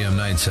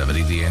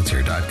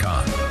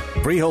 AM970theanswer.com.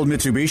 Freehold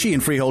Mitsubishi in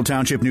Freehold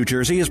Township, New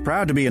Jersey is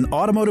proud to be an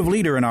automotive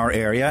leader in our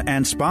area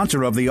and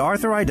sponsor of the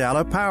Arthur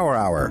Aidala Power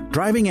Hour.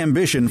 Driving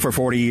ambition for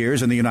 40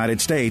 years in the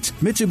United States,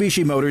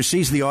 Mitsubishi Motors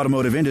sees the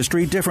automotive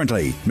industry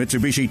differently.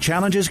 Mitsubishi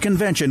challenges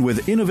convention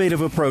with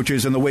innovative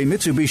approaches in the way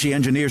Mitsubishi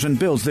engineers and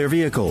builds their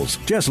vehicles.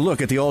 Just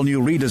look at the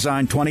all-new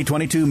redesigned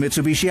 2022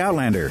 Mitsubishi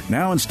Outlander,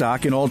 now in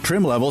stock in all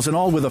trim levels and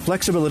all with the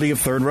flexibility of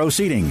third-row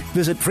seating.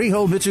 Visit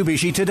Freehold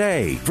Mitsubishi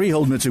today.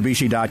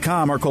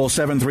 FreeholdMitsubishi.com or call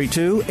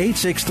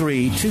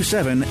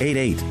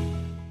 732-863-2788.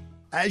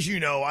 As you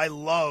know, I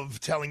love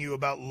telling you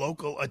about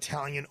local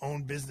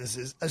Italian-owned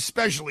businesses,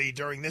 especially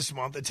during this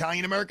month,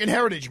 Italian-American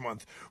Heritage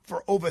Month.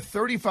 For over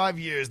 35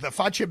 years, the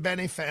Faccia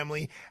Bene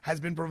family has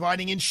been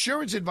providing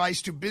insurance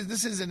advice to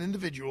businesses and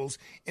individuals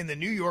in the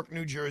New York,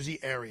 New Jersey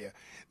area.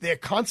 Their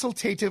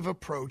consultative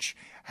approach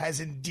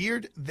has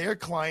endeared their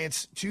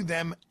clients to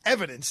them,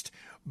 evidenced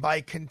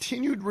by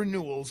continued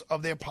renewals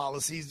of their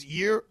policies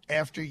year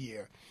after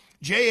year.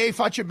 J.A.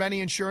 Faccia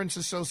Bene Insurance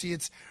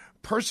Associates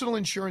personal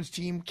insurance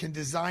team can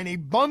design a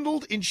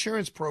bundled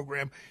insurance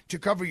program to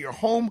cover your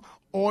home,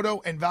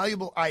 auto, and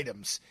valuable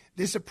items.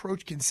 This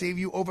approach can save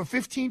you over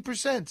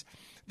 15%.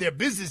 Their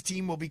business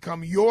team will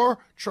become your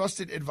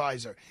trusted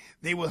advisor.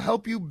 They will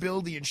help you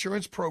build the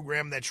insurance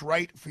program that's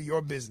right for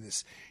your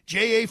business.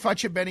 J.A.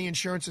 Facciabene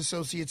Insurance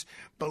Associates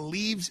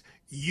believes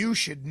you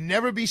should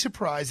never be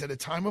surprised at a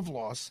time of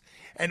loss,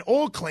 and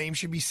all claims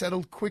should be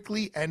settled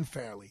quickly and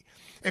fairly.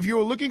 If you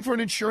are looking for an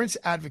insurance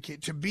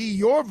advocate to be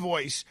your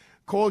voice,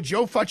 call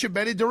Joe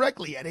Facciabene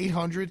directly at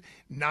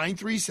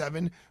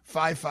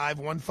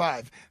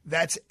 800-937-5515.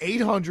 That's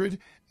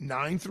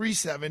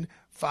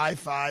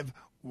 800-937-5515.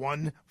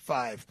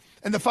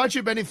 And the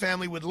Facciabene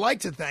family would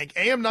like to thank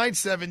AM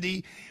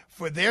 970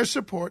 for their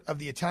support of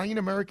the Italian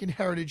American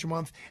Heritage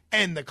Month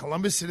and the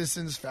Columbus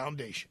Citizens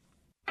Foundation.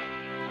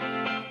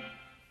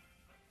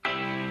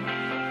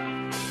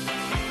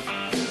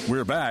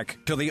 We're back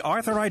to the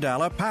Arthur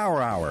Aidala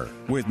Power Hour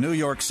with New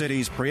York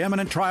City's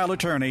preeminent trial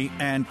attorney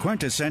and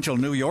quintessential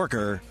New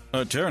Yorker,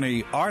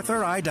 attorney Arthur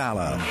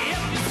Aidala.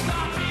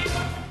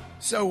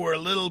 So we're a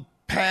little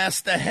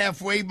past the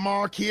halfway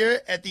mark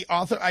here at the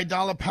Arthur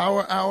Aidala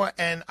Power Hour,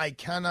 and I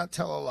cannot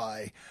tell a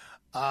lie.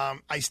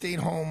 I stayed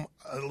home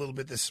a little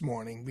bit this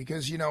morning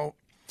because, you know,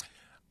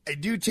 I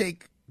do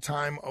take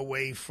time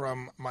away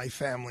from my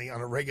family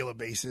on a regular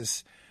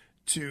basis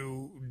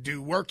to do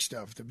work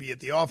stuff, to be at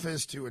the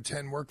office, to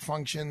attend work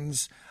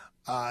functions.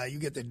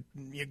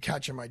 You're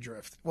catching my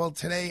drift. Well,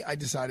 today I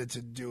decided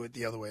to do it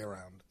the other way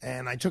around,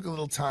 and I took a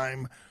little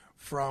time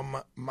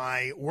from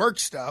my work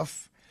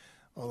stuff,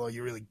 although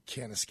you really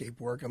can't escape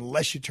work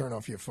unless you turn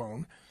off your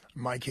phone.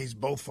 In my case,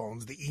 both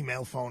phones, the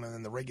email phone and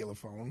then the regular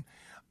phone.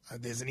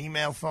 There's an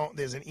email phone.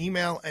 There's an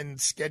email and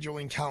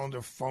scheduling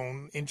calendar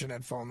phone,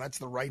 internet phone. That's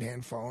the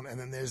right-hand phone. And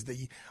then there's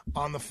the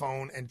on the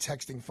phone and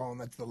texting phone.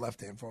 That's the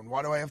left-hand phone.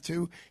 Why do I have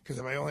two? Because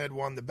if I only had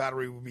one, the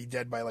battery would be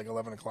dead by like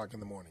 11 o'clock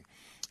in the morning.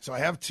 So I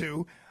have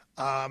two.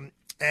 I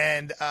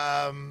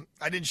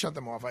didn't shut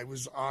them off. I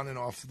was on and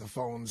off the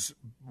phones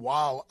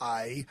while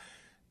I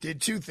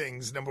did two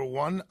things. Number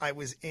one, I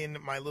was in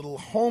my little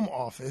home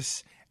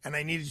office, and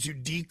I needed to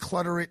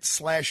declutter it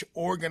 /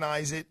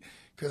 organize it,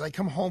 because I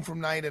come home from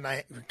night, and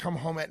I come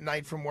home at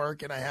night from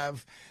work, and I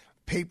have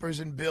papers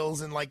and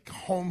bills and like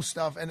home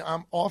stuff, and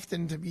I'm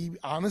often, to be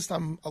honest,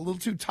 I'm a little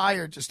too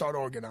tired to start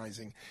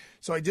organizing.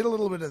 So I did a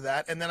little bit of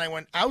that, and then I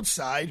went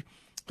outside,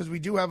 because we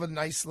do have a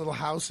nice little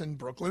house in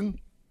Brooklyn,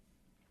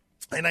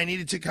 and I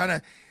needed to kind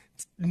of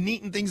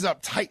neaten things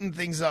up, tighten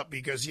things up,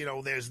 because, you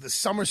know, there's the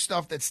summer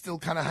stuff that's still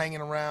kind of hanging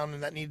around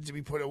and that needed to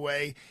be put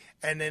away.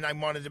 And then I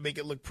wanted to make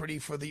it look pretty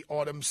for the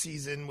autumn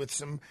season with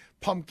some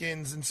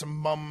pumpkins and some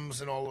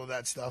mums and all of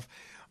that stuff.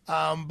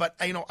 But,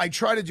 you know, I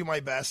try to do my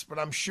best, but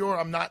I'm sure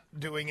I'm not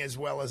doing as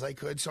well as I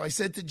could. So I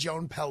said to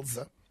Joni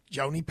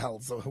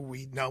Pelza, who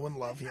we know and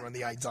love here on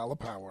the Aidala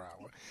Power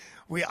Hour,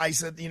 I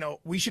said, you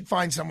know, we should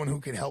find someone who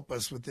can help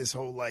us with this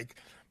whole, like,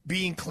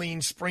 being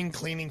clean, spring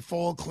cleaning,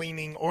 fall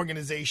cleaning,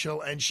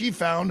 organizational, and she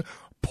found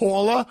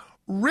Paula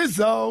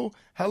Rizzo.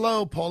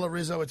 Hello, Paula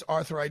Rizzo. It's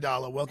Arthur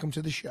Aidala. Welcome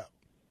to the show.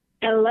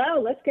 Hello.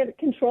 Let's get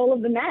control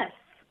of the mess.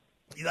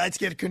 Let's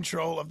get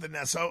control of the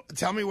mess. So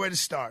tell me where to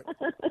start.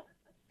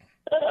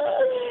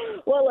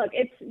 Well, look,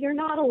 you're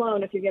not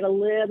alone if you get a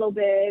little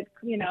bit,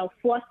 you know,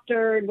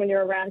 flustered when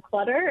you're around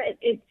clutter.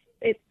 It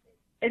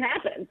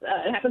happens.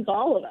 It happens to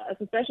all of us,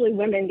 especially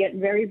women get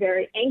very,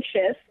 very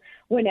anxious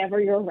whenever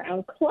you're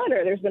around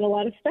clutter. There's been a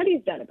lot of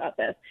studies done about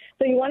this.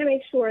 So you want to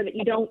make sure that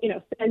you don't, you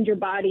know, send your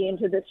body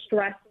into this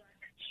stress,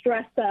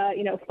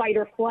 you know, fight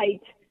or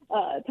flight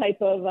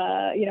type of,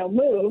 you know,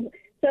 move.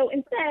 So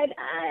instead,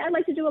 I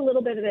like to do a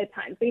little bit at a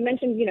time. So you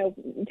mentioned, you know,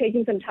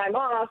 taking some time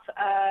off.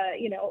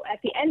 You know, at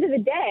the end of the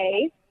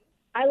day,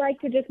 I like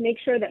to just make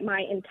sure that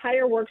my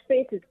entire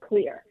workspace is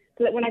clear,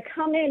 so that when I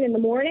come in the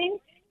morning,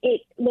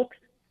 it looks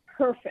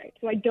perfect.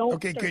 So I don't.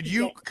 Okay, could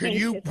you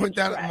put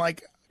that in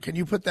like? Can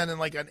you put that in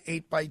like an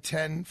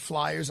 8x10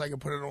 flyers? I can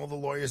put it on all the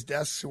lawyers'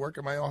 desks who work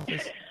in my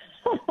office.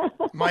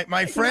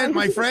 My friend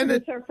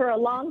for a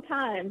long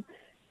time.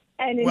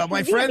 And well,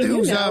 my friend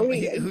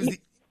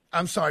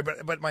I'm sorry,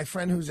 but my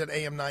friend who's at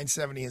AM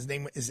 970, his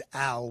name is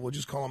Al. We'll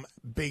just call him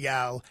Big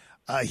Al.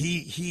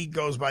 He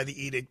goes by the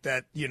edict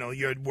that, you know,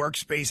 your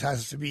workspace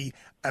has to be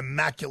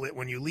immaculate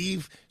when you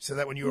leave, so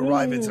that when you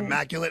arrive, it's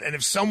immaculate. And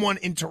if someone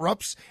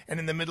interrupts and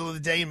in the middle of the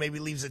day and maybe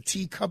leaves a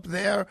teacup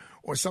there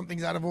or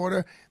something's out of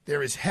order,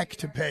 there is heck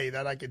to pay.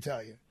 That I can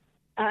tell you.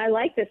 I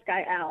like this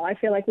guy, Al. I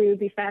feel like we would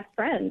be fast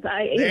friends.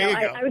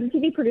 I was a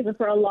TV producer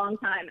for a long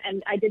time,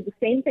 and I did the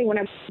same thing when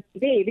I was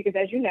on TV because,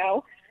 as you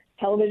know,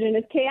 television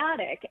is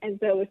chaotic. And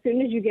so as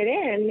soon as you get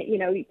in, you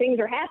know, things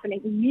are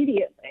happening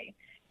immediately.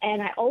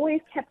 And I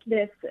always kept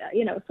this,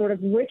 you know, sort of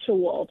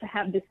ritual to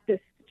have this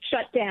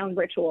shutdown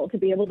ritual to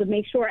be able to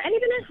make sure, and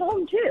even at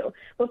home too,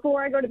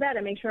 before I go to bed,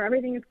 I make sure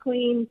everything is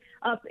clean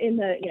up in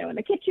the, you know, in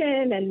the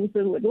kitchen and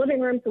the living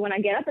room. So when I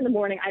get up in the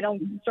morning, I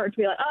don't start to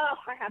be like, oh,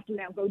 I have to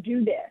now go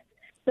do this.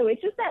 So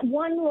it's just that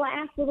one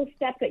last little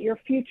step that your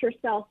future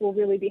self will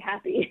really be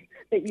happy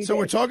that you So did.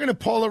 we're talking to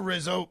Paula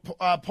Rizzo.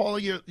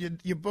 Paula,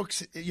 your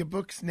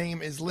book's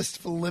name is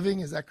Listful Living.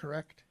 Is that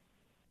correct?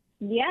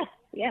 Yes.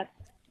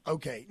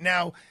 Okay.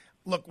 Now,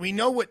 look, we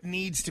know what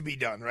needs to be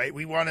done, right?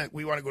 We want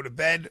to go to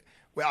bed.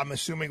 Well, I'm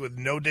assuming with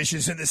no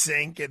dishes in the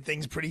sink and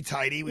things pretty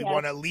tidy. We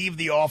want to leave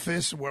the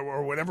office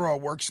or whatever our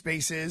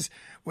workspace is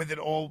with it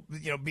all,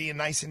 being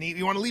nice and neat.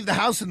 We want to leave the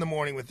house in the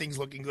morning with things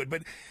looking good.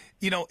 But,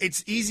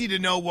 it's easy to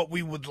know what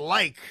we would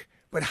like,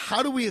 but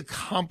how do we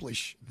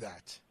accomplish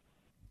that?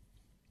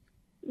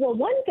 Well,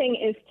 one thing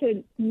is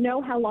to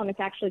know how long it's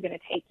actually going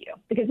to take you,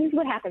 because this is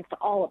what happens to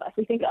all of us.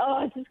 We think,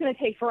 it's just going to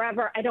take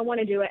forever. I don't want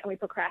to do it. And we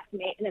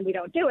procrastinate, and then we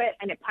don't do it,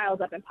 and it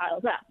piles up and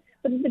piles up.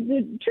 But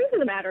the truth of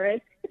the matter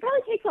is it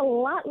probably takes a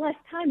lot less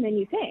time than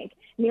you think.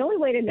 And the only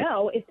way to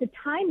know is to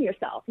time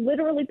yourself,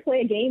 literally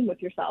play a game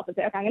with yourself and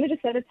say, okay, I'm going to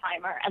just set a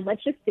timer, and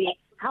let's just see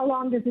how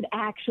long does it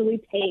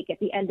actually take at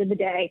the end of the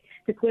day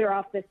to clear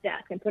off this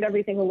desk and put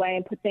everything away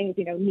and put things,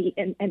 neat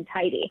and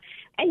tidy.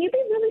 And you'd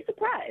be really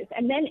surprised.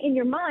 And then in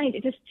your mind,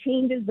 it just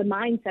changes the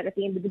mindset at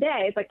the end of the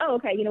day. It's like, oh,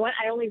 okay, you know what?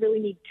 I only really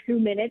need 2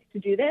 minutes to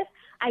do this.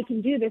 I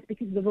can do this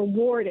because the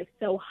reward is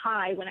so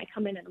high when I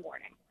come in the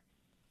morning.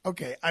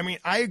 Okay. I mean,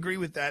 I agree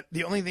with that.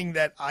 The only thing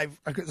that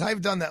because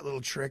I've done that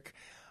little trick,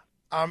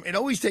 it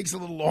always takes a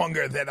little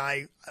longer than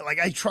I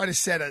try to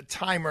set a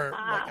timer,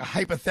 like a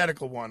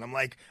hypothetical one. I'm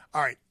like,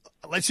 all right,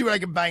 let's see what I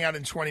can bang out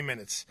in 20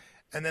 minutes.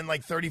 And then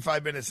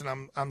 35 minutes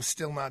and I'm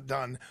still not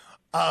done.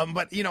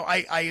 But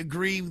I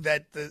agree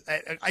that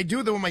I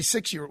do that with my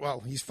 6-year-old.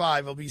 Well, he's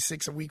 5. He'll be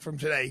 6 a week from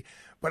today.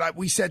 But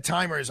we set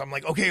timers. I'm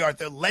like, okay,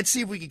 Arthur, let's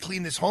see if we can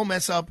clean this whole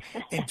mess up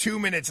in 2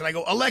 minutes. And I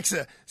go,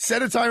 Alexa,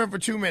 set a timer for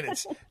 2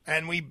 minutes.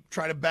 And we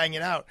try to bang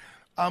it out.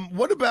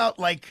 What about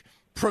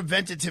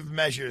preventative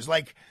measures?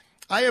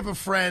 I have a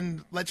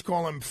friend, let's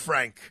call him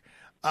Frank.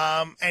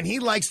 And he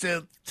likes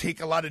to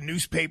take a lot of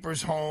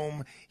newspapers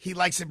home. He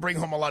likes to bring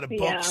home a lot of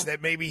books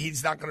that maybe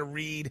he's not going to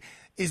read.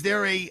 Is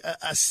there a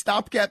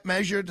stopgap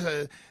measure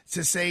to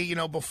say,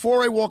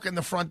 before I walk in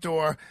the front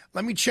door,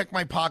 let me check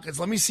my pockets,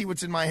 let me see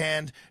what's in my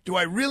hand. Do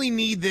I really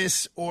need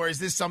this, or is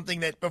this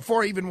something that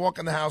before I even walk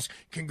in the house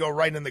can go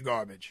right in the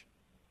garbage?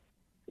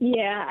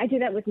 Yeah, I do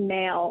that with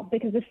mail,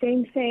 because the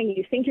same thing,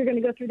 you think you're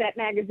going to go through that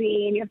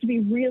magazine, you have to be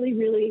really,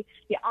 really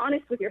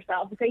honest with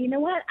yourself and say, you know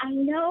what, I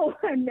know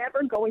I'm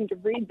never going to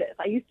read this.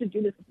 I used to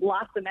do this with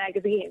lots of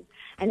magazines,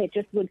 and it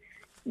just would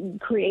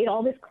create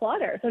all this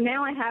clutter. So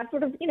now I have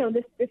sort of,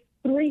 this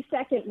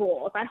 3-second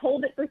rule. If I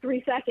hold it for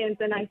 3 seconds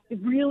and I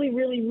really,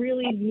 really,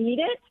 really need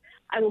it,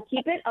 I will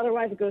keep it.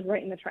 Otherwise, it goes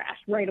right in the trash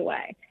right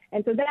away.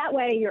 And so that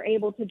way you're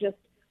able to just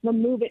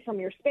remove it from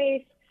your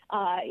space.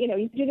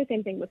 You can do the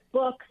same thing with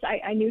books.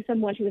 I knew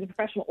someone, she was a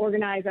professional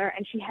organizer,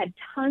 and she had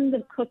tons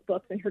of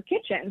cookbooks in her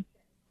kitchen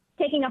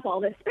taking up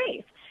all this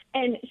space.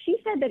 And she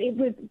said that it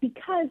was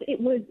because it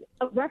was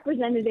a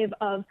representative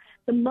of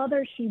the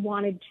mother she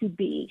wanted to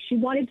be. She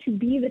wanted to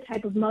be the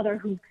type of mother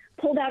who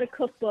pulled out a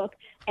cookbook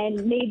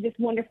and made this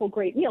wonderful,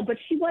 great meal, but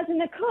she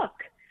wasn't a cook.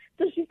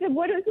 So she said,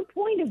 what is the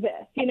point of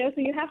this? So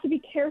you have to be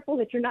careful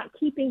that you're not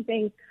keeping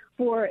things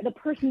for the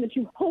person that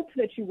you hoped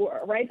that you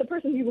were, right? The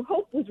person you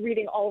hoped was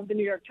reading all of the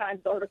New York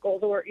Times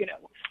articles or,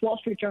 Wall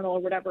Street Journal or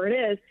whatever it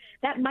is.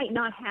 That might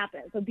not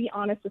happen. So be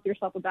honest with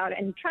yourself about it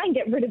and try and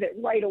get rid of it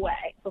right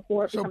away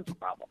before it becomes a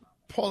problem.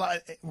 Paula,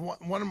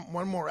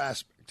 one more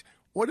aspect.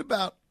 What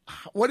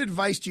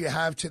advice do you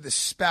have to the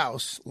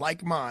spouse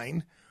like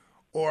mine,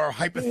 or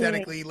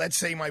hypothetically, let's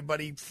say my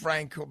buddy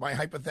Frank, my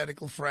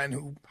hypothetical friend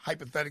who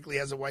hypothetically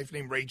has a wife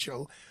named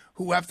Rachel,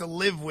 who have to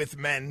live with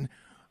men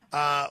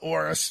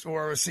or a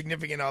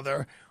significant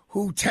other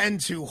who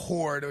tend to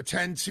hoard or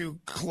tend to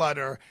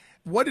clutter?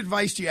 What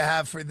advice do you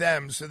have for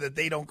them so that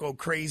they don't go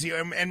crazy,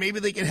 and maybe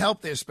they can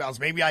help their spouse?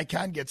 Maybe I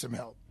can get some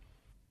help.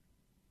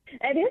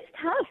 It is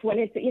tough when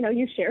it's,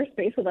 you share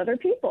space with other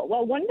people.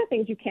 Well, one of the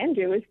things you can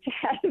do is to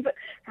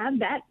have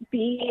that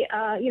be,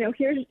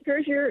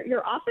 here's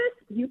your office.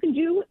 You can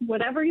do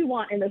whatever you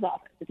want in this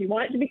office. If you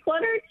want it to be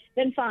cluttered,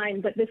 then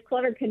fine. But this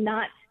clutter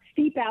cannot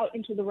seep out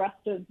into the rest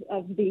of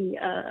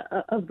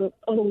the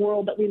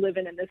world that we live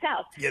in this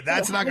house. Yeah,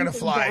 that's not going to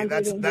fly.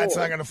 That's not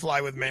going to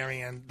fly with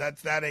Marianne.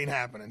 That ain't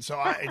happening. So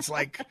it's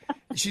like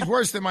she's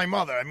worse than my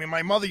mother. I mean,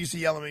 my mother used to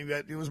yell at me,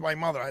 but it was my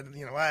mother.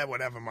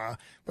 Whatever, Ma.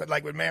 But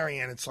like with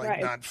Marianne, it's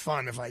not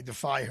fun if I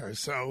defy her.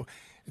 So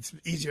it's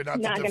easier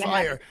not to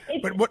defy her.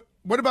 But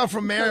what about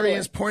from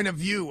Marianne's point of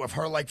view of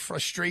her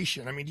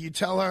frustration? I mean, do you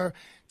tell her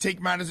take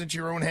matters into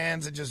your own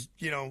hands and just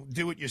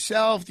do it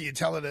yourself? Do you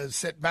tell her to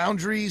set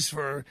boundaries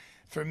for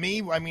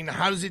me? I mean,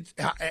 how does it?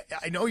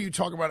 I know you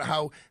talk about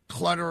how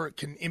clutter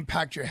can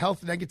impact your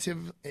health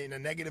in a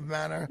negative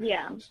manner.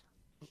 Yeah.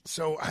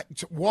 So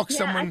to walk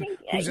someone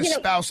who's a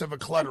spouse of a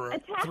clutterer.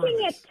 Attacking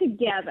it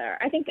together.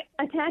 I think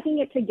attacking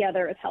it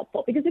together is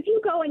helpful, because if you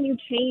go and you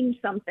change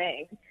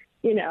something,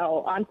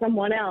 on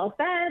someone else,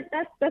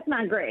 that's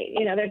not great.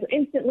 There's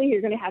instantly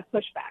you're going to have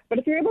pushback. But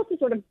if you're able to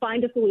sort of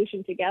find a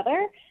solution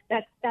together,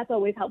 that's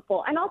always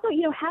helpful. And also,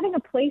 having a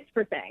place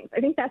for things. I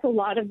think that's a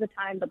lot of the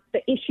time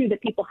the issue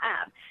that people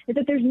have is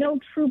that there's no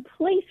true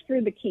place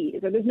for the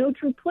keys, or there's no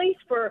true place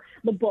for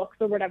the books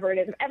or whatever it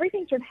is. If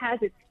everything sort of has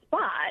its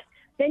spot,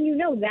 then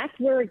that's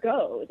where it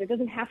goes. It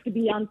doesn't have to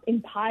be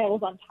in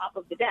piles on top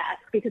of the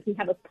desk because we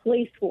have a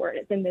place for it.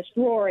 It's in this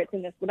drawer, it's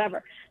in this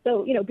whatever.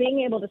 So,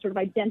 being able to sort of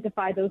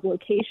identify those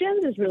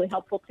locations is really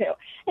helpful too.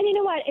 And you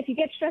know what? If you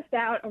get stressed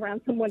out around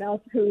someone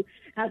else who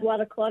has a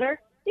lot of clutter,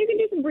 you can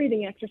do some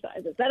breathing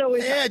exercises. That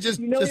always helps. Just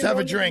have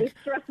a drink. In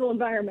a stressful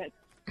environment.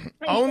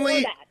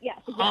 Only yes,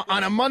 exactly.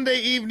 On a Monday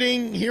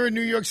evening here in New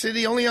York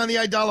City, only on the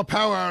Aidala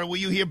Power Hour will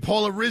you hear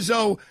Paula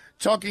Rizzo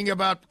talking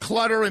about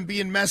clutter and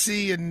being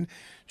messy and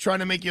trying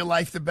to make your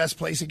life the best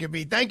place it can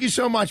be. Thank you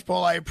so much,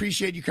 Paul. I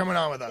appreciate you coming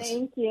on with us.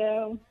 Thank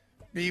you.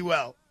 Be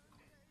well.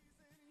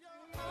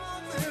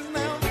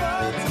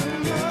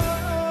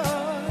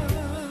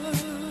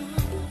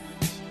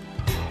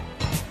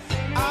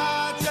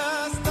 I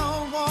just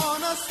don't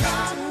want to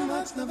stop. Too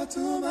much, never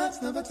too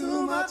much, never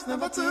too much,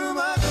 never too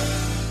much.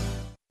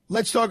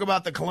 Let's talk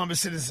about the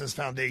Columbus Citizens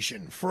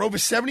Foundation. For over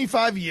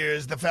 75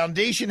 years, the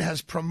foundation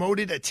has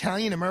promoted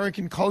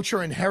Italian-American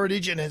culture and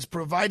heritage and has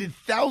provided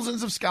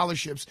thousands of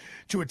scholarships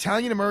to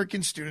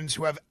Italian-American students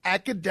who have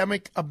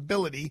academic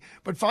ability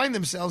but find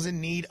themselves in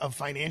need of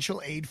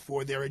financial aid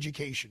for their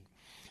education.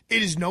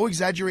 It is no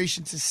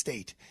exaggeration to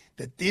state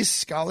that this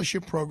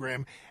scholarship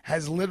program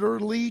has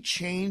literally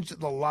changed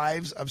the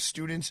lives of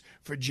students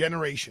for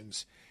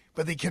generations.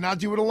 But they cannot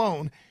do it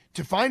alone.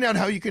 To find out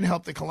how you can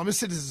help the Columbus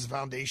Citizens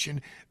Foundation,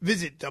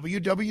 visit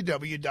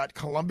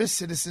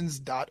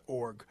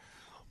www.columbuscitizens.org.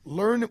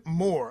 Learn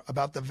more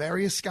about the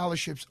various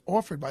scholarships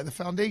offered by the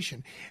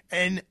foundation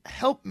and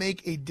help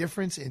make a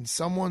difference in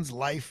someone's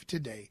life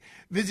today.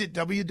 Visit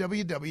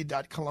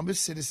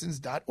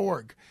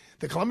www.columbuscitizens.org.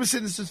 The Columbus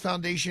Citizens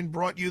Foundation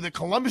brought you the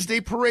Columbus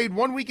Day Parade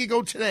 1 week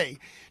ago today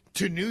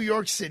to New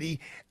York City,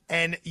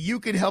 and you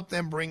can help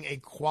them bring a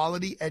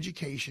quality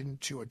education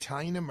to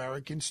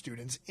Italian-American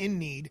students in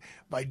need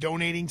by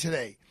donating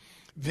today.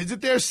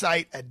 Visit their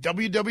site at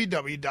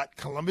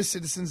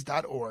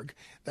www.columbuscitizens.org.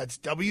 That's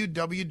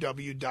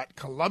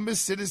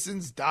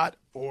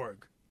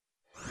www.columbuscitizens.org.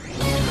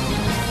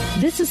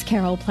 This is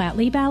Carol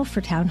Platt-Liebau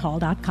for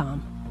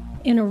townhall.com.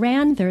 In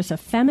Iran, there's a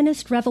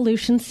feminist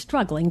revolution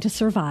struggling to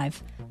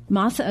survive.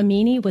 Mahsa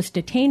Amini was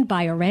detained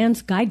by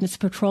Iran's guidance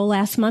patrol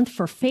last month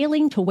for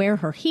failing to wear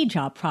her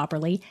hijab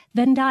properly,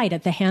 then died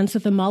at the hands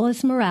of the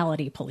mullah's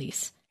morality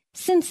police.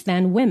 Since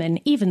then, women,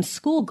 even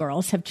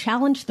schoolgirls, have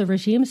challenged the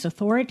regime's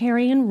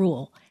authoritarian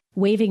rule,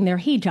 waving their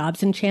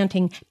hijabs and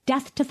chanting,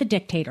 "Death to the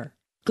dictator."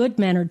 Good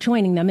men are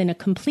joining them in a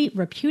complete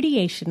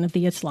repudiation of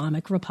the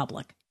Islamic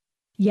Republic.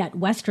 Yet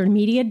Western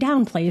media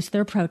downplays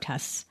their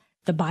protests.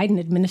 The Biden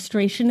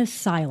administration is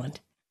silent.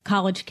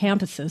 College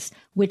campuses,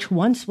 which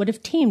once would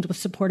have teamed with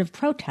supportive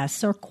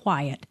protests, are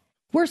quiet.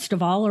 Worst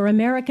of all are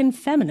American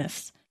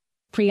feminists.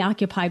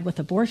 Preoccupied with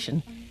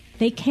abortion,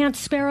 they can't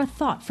spare a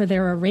thought for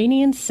their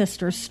Iranian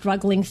sisters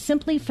struggling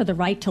simply for the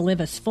right to live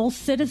as full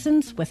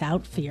citizens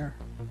without fear.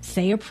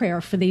 Say a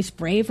prayer for these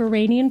brave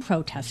Iranian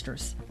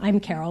protesters. I'm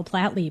Carol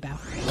Platt-Liebau.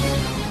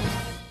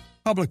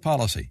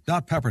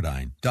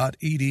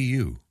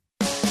 Publicpolicy.pepperdine.edu.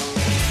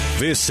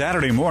 This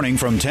Saturday morning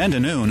from 10 to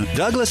noon,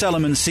 Douglas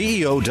Elliman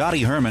CEO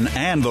Dottie Herman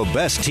and the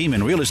best team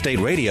in real estate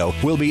radio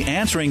will be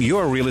answering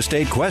your real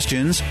estate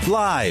questions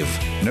live.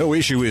 No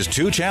issue is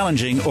too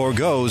challenging or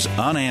goes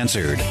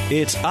unanswered.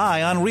 It's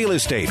Eye on Real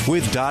Estate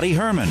with Dottie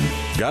Herman.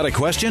 Got a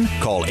question?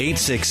 Call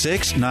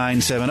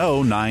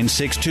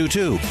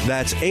 866-970-9622.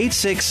 That's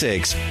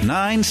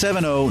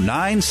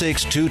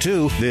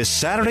 866-970-9622 this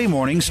Saturday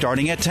morning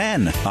starting at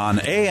 10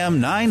 on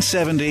AM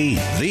 970,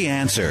 The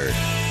Answer.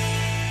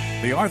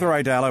 The Arthur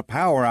Aidala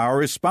Power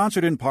Hour is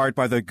sponsored in part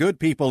by the good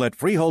people at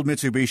Freehold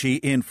Mitsubishi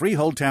in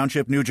Freehold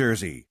Township, New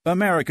Jersey.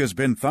 America's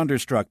been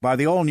thunderstruck by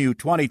the all-new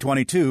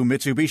 2022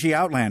 Mitsubishi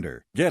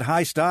Outlander. Get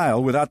high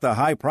style without the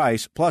high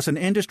price, plus an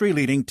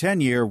industry-leading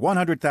 10-year,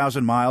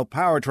 100,000-mile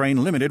powertrain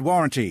limited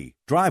warranty.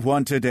 Drive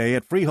one today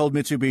at Freehold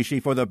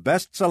Mitsubishi for the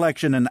best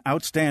selection and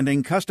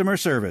outstanding customer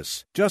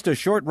service. Just a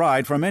short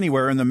ride from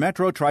anywhere in the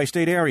metro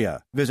tri-state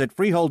area. Visit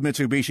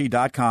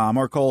freeholdmitsubishi.com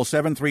or call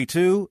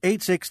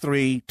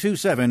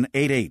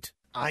 732-863-2788.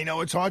 I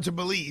know it's hard to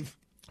believe,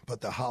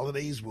 but the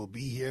holidays will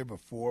be here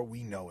before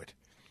we know it.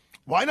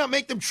 Why not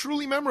make them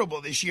truly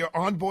memorable this year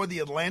on board the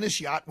Atlantis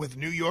yacht with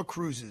New York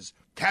Cruises?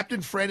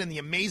 Captain Fred and the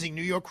amazing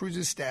New York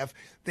Cruises staff,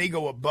 they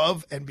go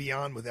above and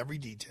beyond with every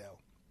detail.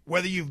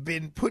 Whether you've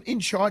been put in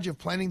charge of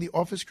planning the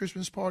office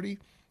Christmas party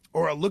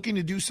or are looking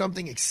to do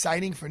something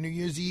exciting for New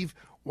Year's Eve,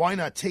 why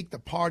not take the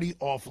party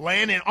off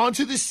land and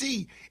onto the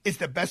sea? It's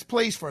the best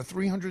place for a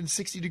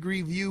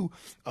 360-degree view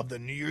of the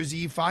New Year's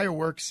Eve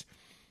fireworks.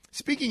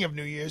 Speaking of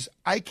New Year's,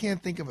 I can't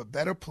think of a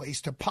better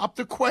place to pop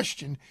the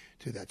question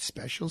to that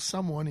special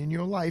someone in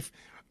your life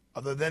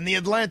other than the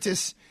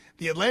Atlantis.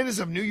 The Atlantis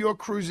of New York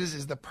Cruises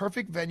is the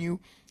perfect venue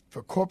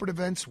for corporate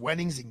events,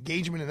 weddings,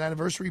 engagement and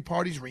anniversary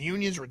parties,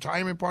 reunions,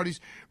 retirement parties,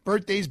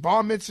 birthdays,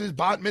 bar mitzvahs,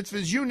 bat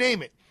mitzvahs, you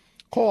name it.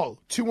 Call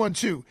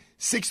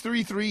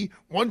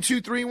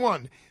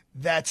 212-633-1231.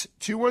 That's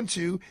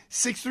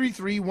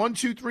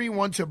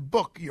 212-633-1231 to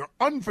book your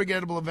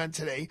unforgettable event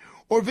today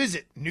or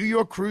visit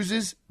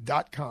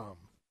NewYorkCruises.com.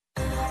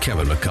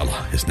 Kevin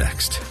McCullough is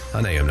next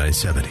on AM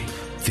 970.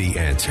 The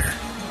Answer.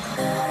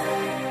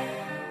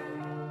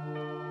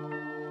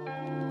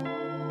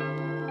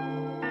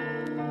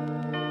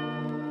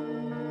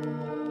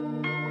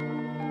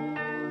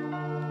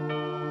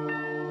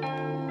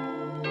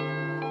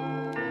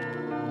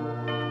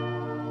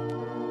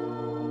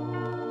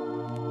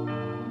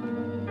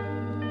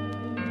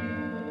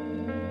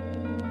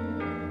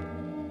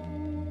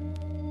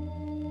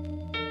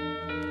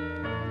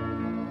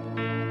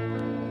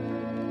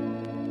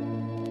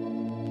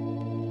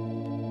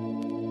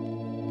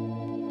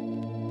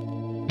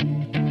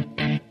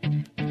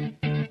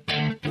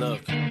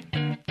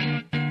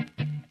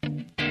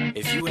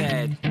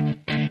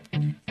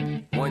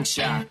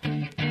 Shot,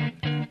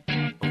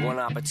 one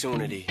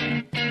opportunity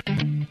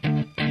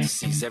to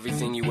seize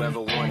everything you ever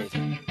wanted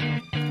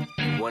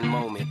in one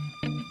moment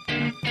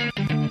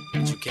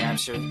that you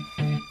captured.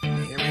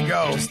 Here we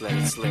go. Just let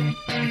it slip.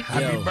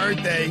 Happy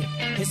birthday.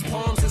 His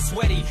palms are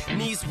sweaty,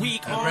 knees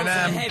weak, arms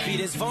are heavy.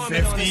 There's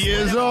vomit 50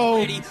 years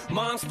old.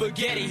 Mom's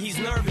spaghetti, he's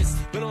nervous,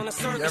 but on the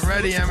surface. Get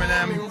ready,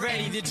 Eminem. You're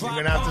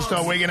going to have to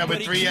start waking up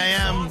at 3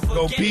 a.m.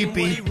 Go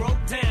pee-pee.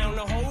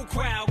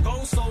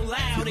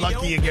 If you're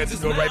lucky, you get to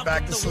go right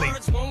back to sleep.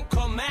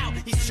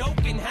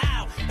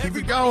 Keep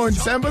it going.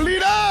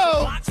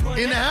 Sambolito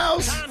in the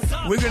house.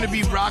 We're going to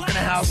be rocking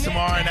the house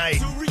tomorrow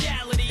night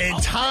in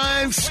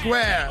Times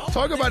Square.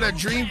 Talk about a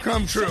dream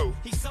come true.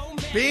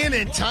 Being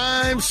in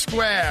Times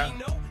Square,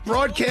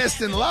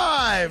 broadcasting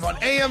live on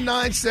AM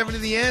 970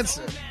 The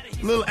Answer.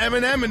 A little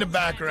Eminem in the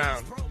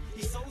background.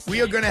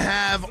 We are going to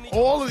have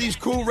all of these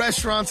cool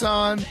restaurants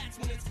on.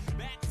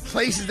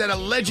 Places that are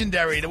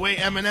legendary, the way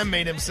Eminem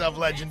made himself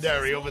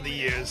legendary over the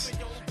years.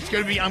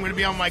 I'm going to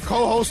be on my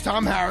co-host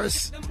Tom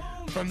Harris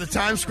from the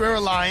Times Square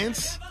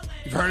Alliance.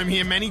 You've heard him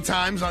here many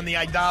times on the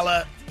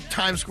Aidala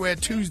Times Square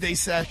Tuesday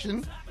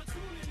session.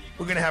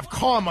 We're going to have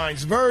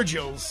Carmine's,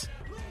 Virgil's,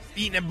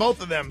 eating at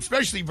both of them,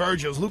 especially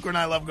Virgil's. Luca and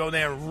I love going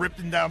there and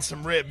ripping down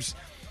some ribs.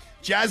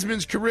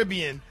 Jasmine's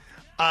Caribbean,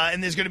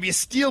 and there's going to be a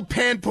steel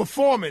pan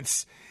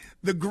performance.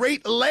 The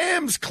Great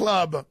Lambs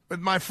Club with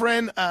my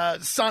friend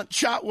Sant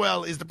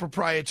Chotwell is the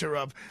proprietor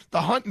of.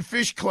 The Hunt and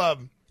Fish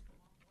Club,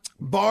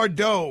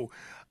 Bordeaux.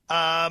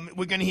 We're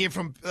going to hear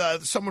from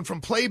someone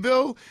from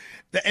Playbill,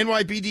 the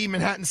NYPD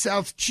Manhattan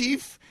South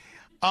Chief,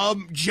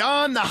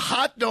 John the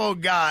Hot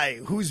Dog Guy,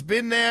 who's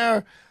been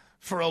there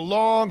for a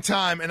long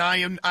time. And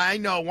I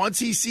know once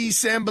he sees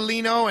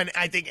Sambolino, and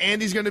I think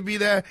Andy's going to be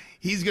there,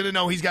 he's going to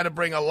know he's got to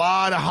bring a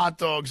lot of hot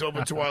dogs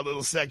over to our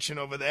little section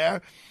over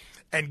there.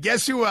 And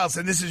guess who else?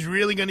 And this is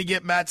really going to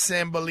get Matt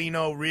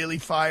Sambolino really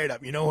fired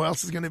up. You know who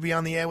else is going to be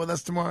on the air with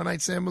us tomorrow night,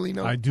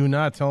 Sambolino? I do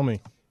not. Tell me.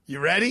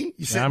 You ready?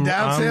 You sitting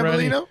down,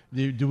 Sambolino?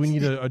 Do we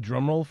need a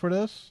drum roll for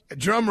this? A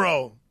drum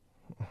roll.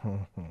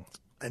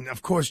 And,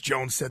 of course,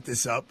 Joan set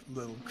this up,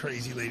 little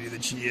crazy lady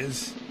that she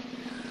is.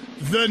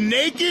 The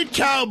Naked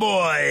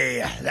Cowboy.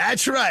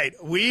 That's right.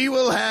 We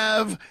will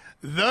have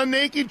the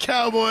Naked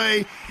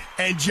Cowboy,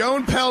 and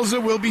Joan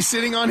Pelzer will be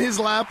sitting on his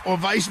lap, or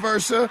vice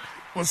versa.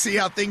 We'll see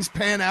how things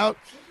pan out.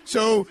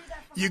 So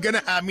you're going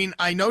to,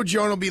 I know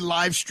Joan will be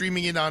live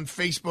streaming it on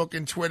Facebook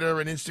and Twitter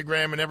and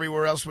Instagram and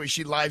everywhere else where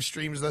she live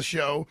streams the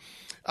show.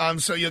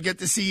 So you'll get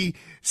to see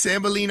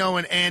Sambolino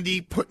and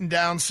Andy putting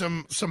down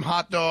some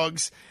hot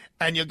dogs,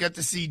 and you'll get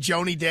to see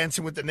Joni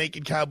dancing with the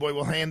Naked Cowboy.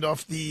 We'll hand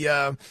off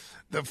the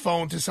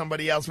phone to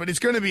somebody else, but it's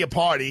going to be a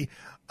party.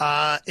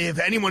 If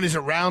anyone is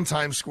around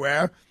Times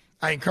Square,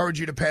 I encourage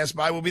you to pass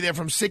by. We'll be there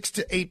from 6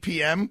 to 8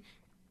 p.m.,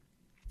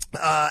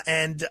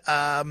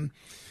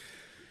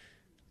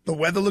 the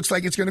weather looks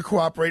like it's going to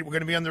cooperate. We're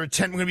going to be under a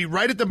tent. We're going to be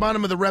right at the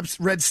bottom of the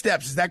red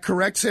steps. Is that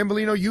correct,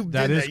 Sambolino?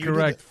 That is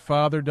correct.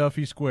 Father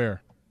Duffy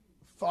Square.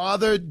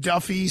 Father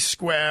Duffy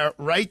Square,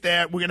 right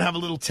there. We're going to have a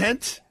little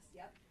tent.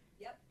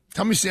 Yep.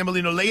 Tell me,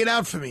 Sambolino, lay it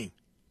out for me.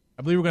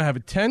 I believe we're going to have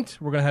a tent.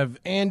 We're going to have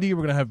Andy.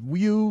 We're going to have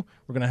you.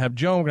 We're going to have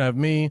Joan. We're going to have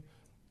me.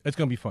 It's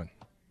going to be fun.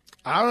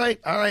 All right.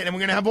 And we're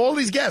going to have all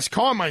these guests,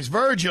 Carmine's,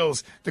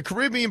 Virgil's, the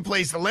Caribbean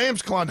Place, the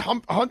Lambs Club,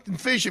 Hunt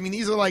and Fish. I mean,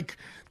 these are like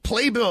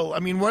Playbill. I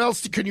mean, what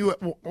else could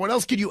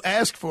you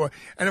ask for?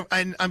 And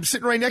I'm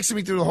sitting right next to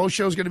me through the whole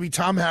show is going to be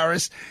Tom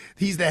Harris.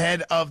 He's the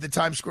head of the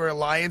Times Square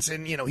Alliance,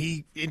 and,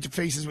 he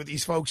interfaces with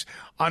these folks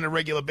on a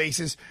regular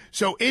basis.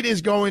 So it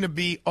is going to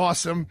be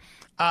awesome.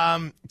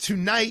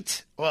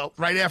 Tonight, well,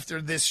 right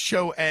after this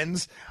show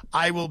ends,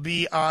 I will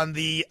be on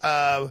the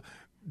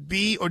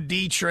B or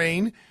D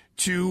train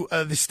to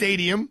the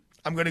stadium.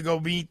 I'm going to go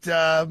meet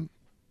a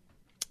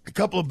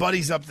couple of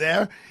buddies up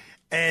there,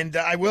 and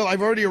I've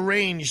already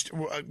arranged,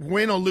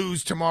 win or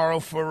lose tomorrow,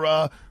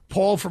 for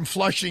Paul from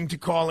Flushing to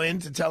call in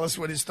to tell us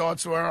what his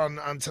thoughts were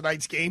on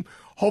tonight's game.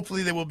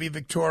 Hopefully they will be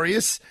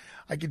victorious.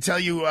 I can tell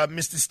you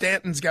Mr.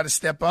 Stanton's got to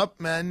step up,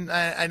 man.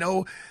 I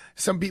know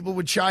some people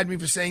would chide me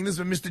for saying this,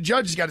 but Mr.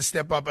 Judge has got to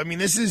step up. I mean,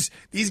 these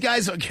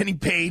guys are getting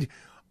paid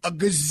a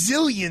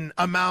gazillion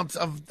amounts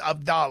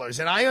of dollars.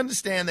 And I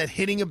understand that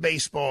hitting a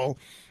baseball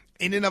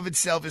in and of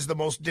itself is the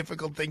most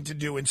difficult thing to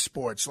do in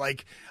sports.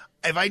 Like,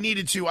 if I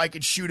needed to, I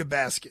could shoot a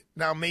basket.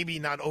 Now, maybe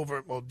not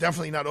over, well,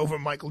 definitely not over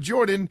Michael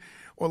Jordan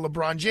or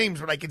LeBron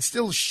James, but I could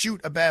still shoot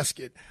a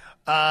basket.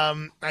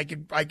 I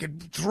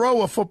could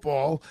throw a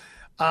football.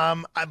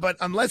 But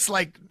unless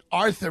like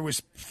Arthur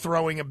was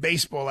throwing a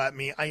baseball at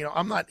me,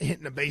 I'm not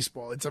hitting a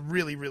baseball. It's a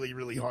really, really,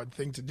 really hard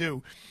thing to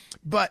do.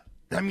 But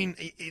I mean,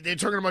 they're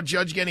talking about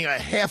Judge getting a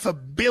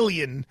 $500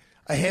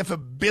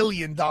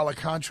 million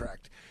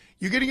contract.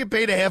 You're going to get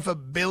paid a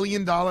 $500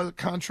 million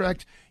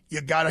contract. You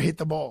got to hit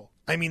the ball.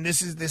 I mean,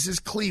 this is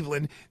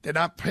Cleveland. They're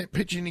not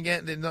pitching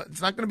again.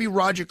 It's not going to be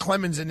Roger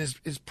Clemens in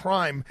his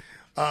prime.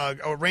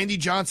 Or Randy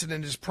Johnson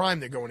in his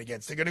prime they're going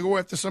against. They're going to go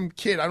after some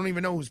kid. I don't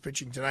even know who's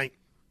pitching tonight.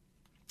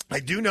 I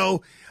do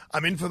know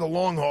I'm in for the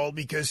long haul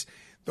because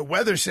the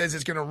weather says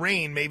it's going to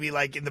rain maybe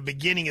like in the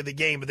beginning of the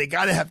game, but they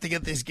got to have to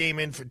get this game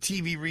in for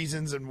TV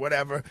reasons and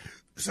whatever.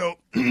 So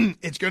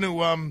it's going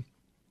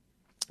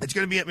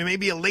to be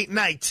maybe a late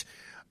night.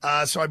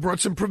 So I brought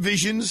some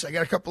provisions. I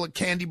got a couple of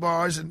candy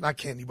bars and not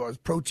candy bars,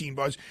 protein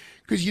bars.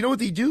 Because you know what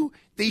they do?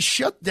 They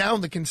shut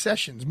down the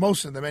concessions,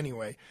 most of them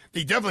anyway.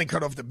 They definitely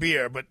cut off the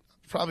beer, but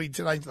probably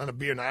tonight's not a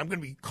beer night. I'm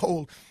going to be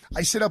cold.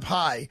 I sit up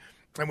high,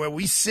 and where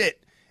we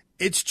sit,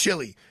 it's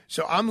chilly.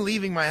 So I'm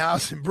leaving my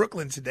house in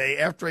Brooklyn today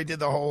after I did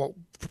the whole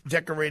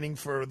decorating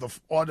for the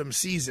autumn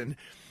season.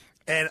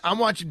 And I'm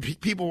watching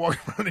people walking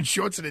around in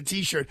shorts and a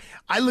T-shirt.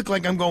 I look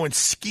like I'm going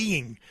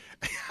skiing.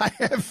 I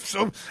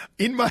have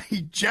in my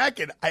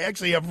jacket, I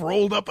actually have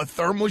rolled up a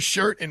thermal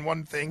shirt in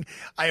one thing.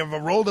 I have a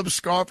rolled up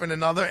scarf in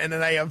another. And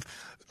then I have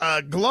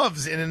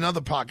gloves in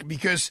another pocket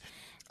because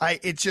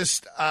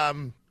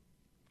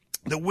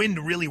the wind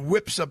really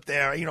whips up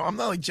there. I'm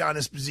not like John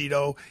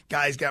Esposito.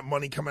 Guy's got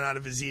money coming out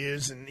of his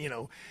ears and,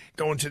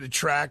 going to the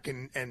track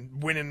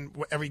and winning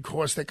every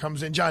course that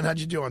comes in. John, how'd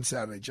you do on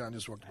Saturday? John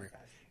just walked away.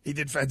 He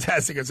did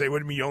fantastic. I say, what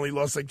do you mean you only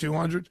lost like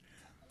 200?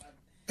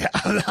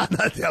 I'm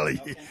not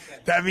telling you.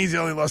 That means you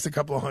only lost a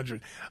couple of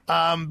hundred.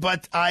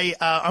 But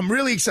I'm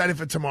really excited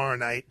for tomorrow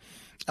night.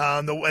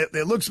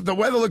 The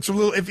weather looks a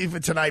little iffy for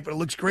tonight, but it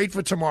looks great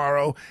for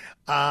tomorrow.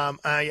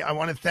 I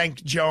want to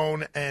thank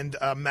Joan and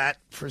Matt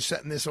for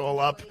setting this all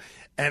up,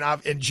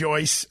 and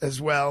Joyce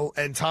as well,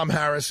 and Tom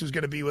Harris, who's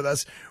going to be with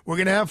us. We're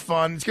going to have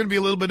fun. It's going to be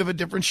a little bit of a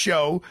different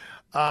show.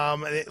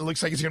 It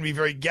looks like it's going to be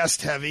very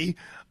guest heavy,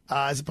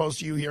 as opposed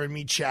to you hearing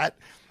me chat.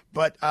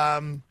 But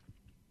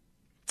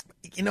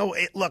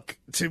look,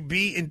 to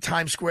be in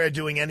Times Square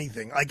doing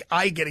anything, like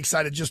I get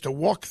excited just to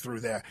walk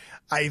through there.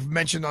 I've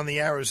mentioned on the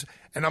arrows,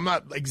 and I'm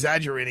not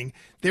exaggerating,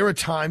 there are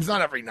times,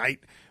 not every night,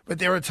 but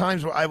there are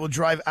times where I will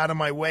drive out of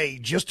my way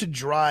just to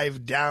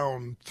drive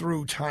down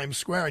through Times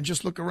Square and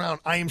just look around.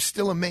 I am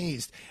still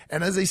amazed.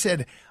 And as I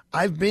said,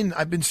 I've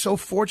been so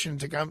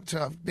fortunate to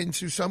have been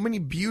to so many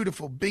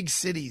beautiful big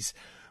cities,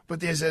 but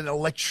there's an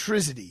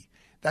electricity.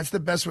 That's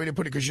the best way to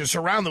put it, because you're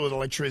surrounded with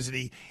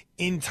electricity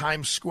in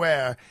Times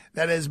Square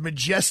that as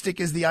majestic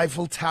as the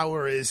Eiffel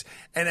Tower is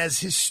and as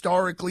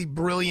historically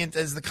brilliant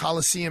as the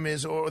Colosseum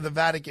is or the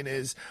Vatican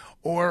is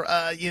or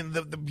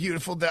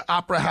the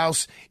Opera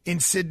House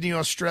in Sydney,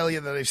 Australia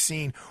that I've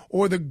seen,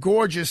 or the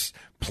gorgeous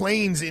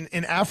plains in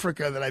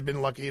Africa that I've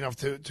been lucky enough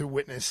to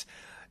witness.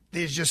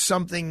 There's just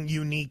something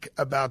unique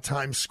about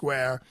Times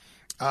Square.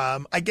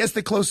 I guess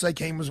the closest I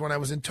came was when I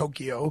was in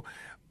Tokyo.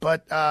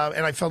 But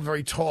and I felt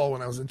very tall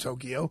when I was in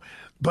Tokyo.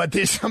 But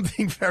there's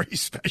something very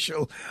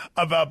special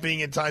about being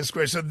in Times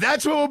Square. So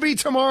that's what will be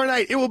tomorrow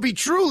night. It will be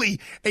truly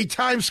a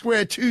Times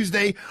Square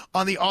Tuesday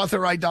on the Arthur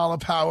Aidala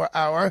Power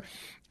Hour.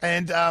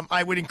 And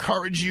I would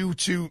encourage you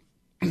to,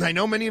 I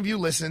know many of you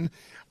listen.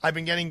 I've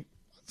been getting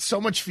so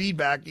much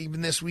feedback.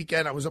 Even this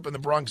weekend, I was up in the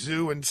Bronx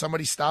Zoo and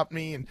somebody stopped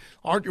me and,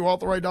 aren't you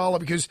Arthur Aidala?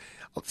 Because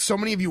so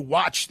many of you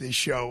watch this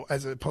show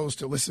as opposed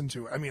to listen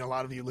to it. I mean, a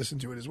lot of you listen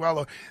to it as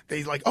well.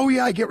 They like, oh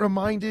yeah, I get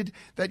reminded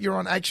that you're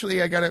on.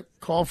 Actually, I got a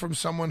call from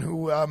someone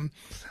who, a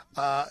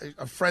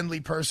friendly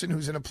person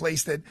who's in a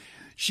place that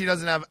she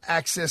doesn't have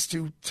access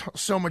to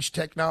so much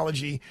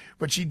technology,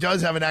 but she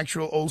does have an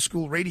actual old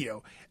school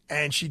radio.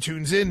 And she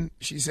tunes in,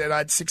 she said,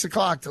 at 6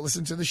 o'clock to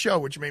listen to the show,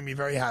 which made me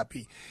very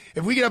happy.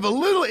 If we could have a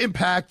little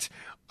impact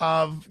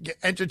of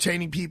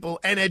entertaining people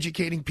and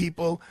educating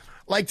people,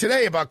 like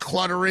today about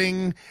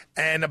cluttering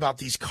and about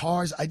these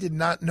cars, I did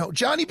not know.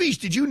 Johnny Beach,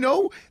 did you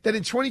know that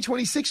in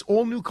 2026,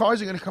 all new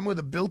cars are going to come with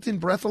a built-in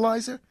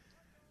breathalyzer?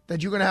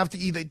 That you're going to have to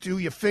either do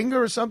your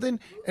finger or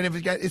something, and if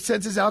it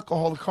senses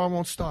alcohol, the car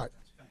won't start.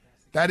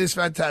 That is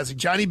fantastic.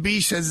 Johnny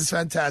B says it's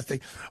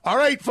fantastic. All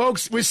right,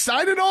 folks, we're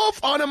signing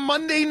off on a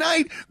Monday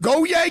night.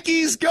 Go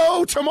Yankees,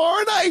 go.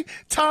 Tomorrow night,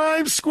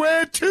 Times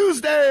Square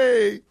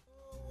Tuesday.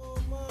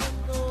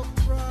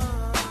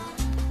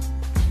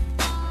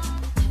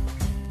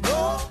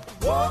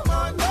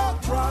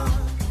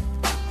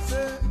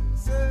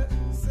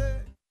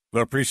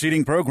 The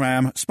preceding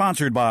program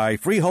sponsored by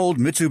Freehold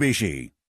Mitsubishi.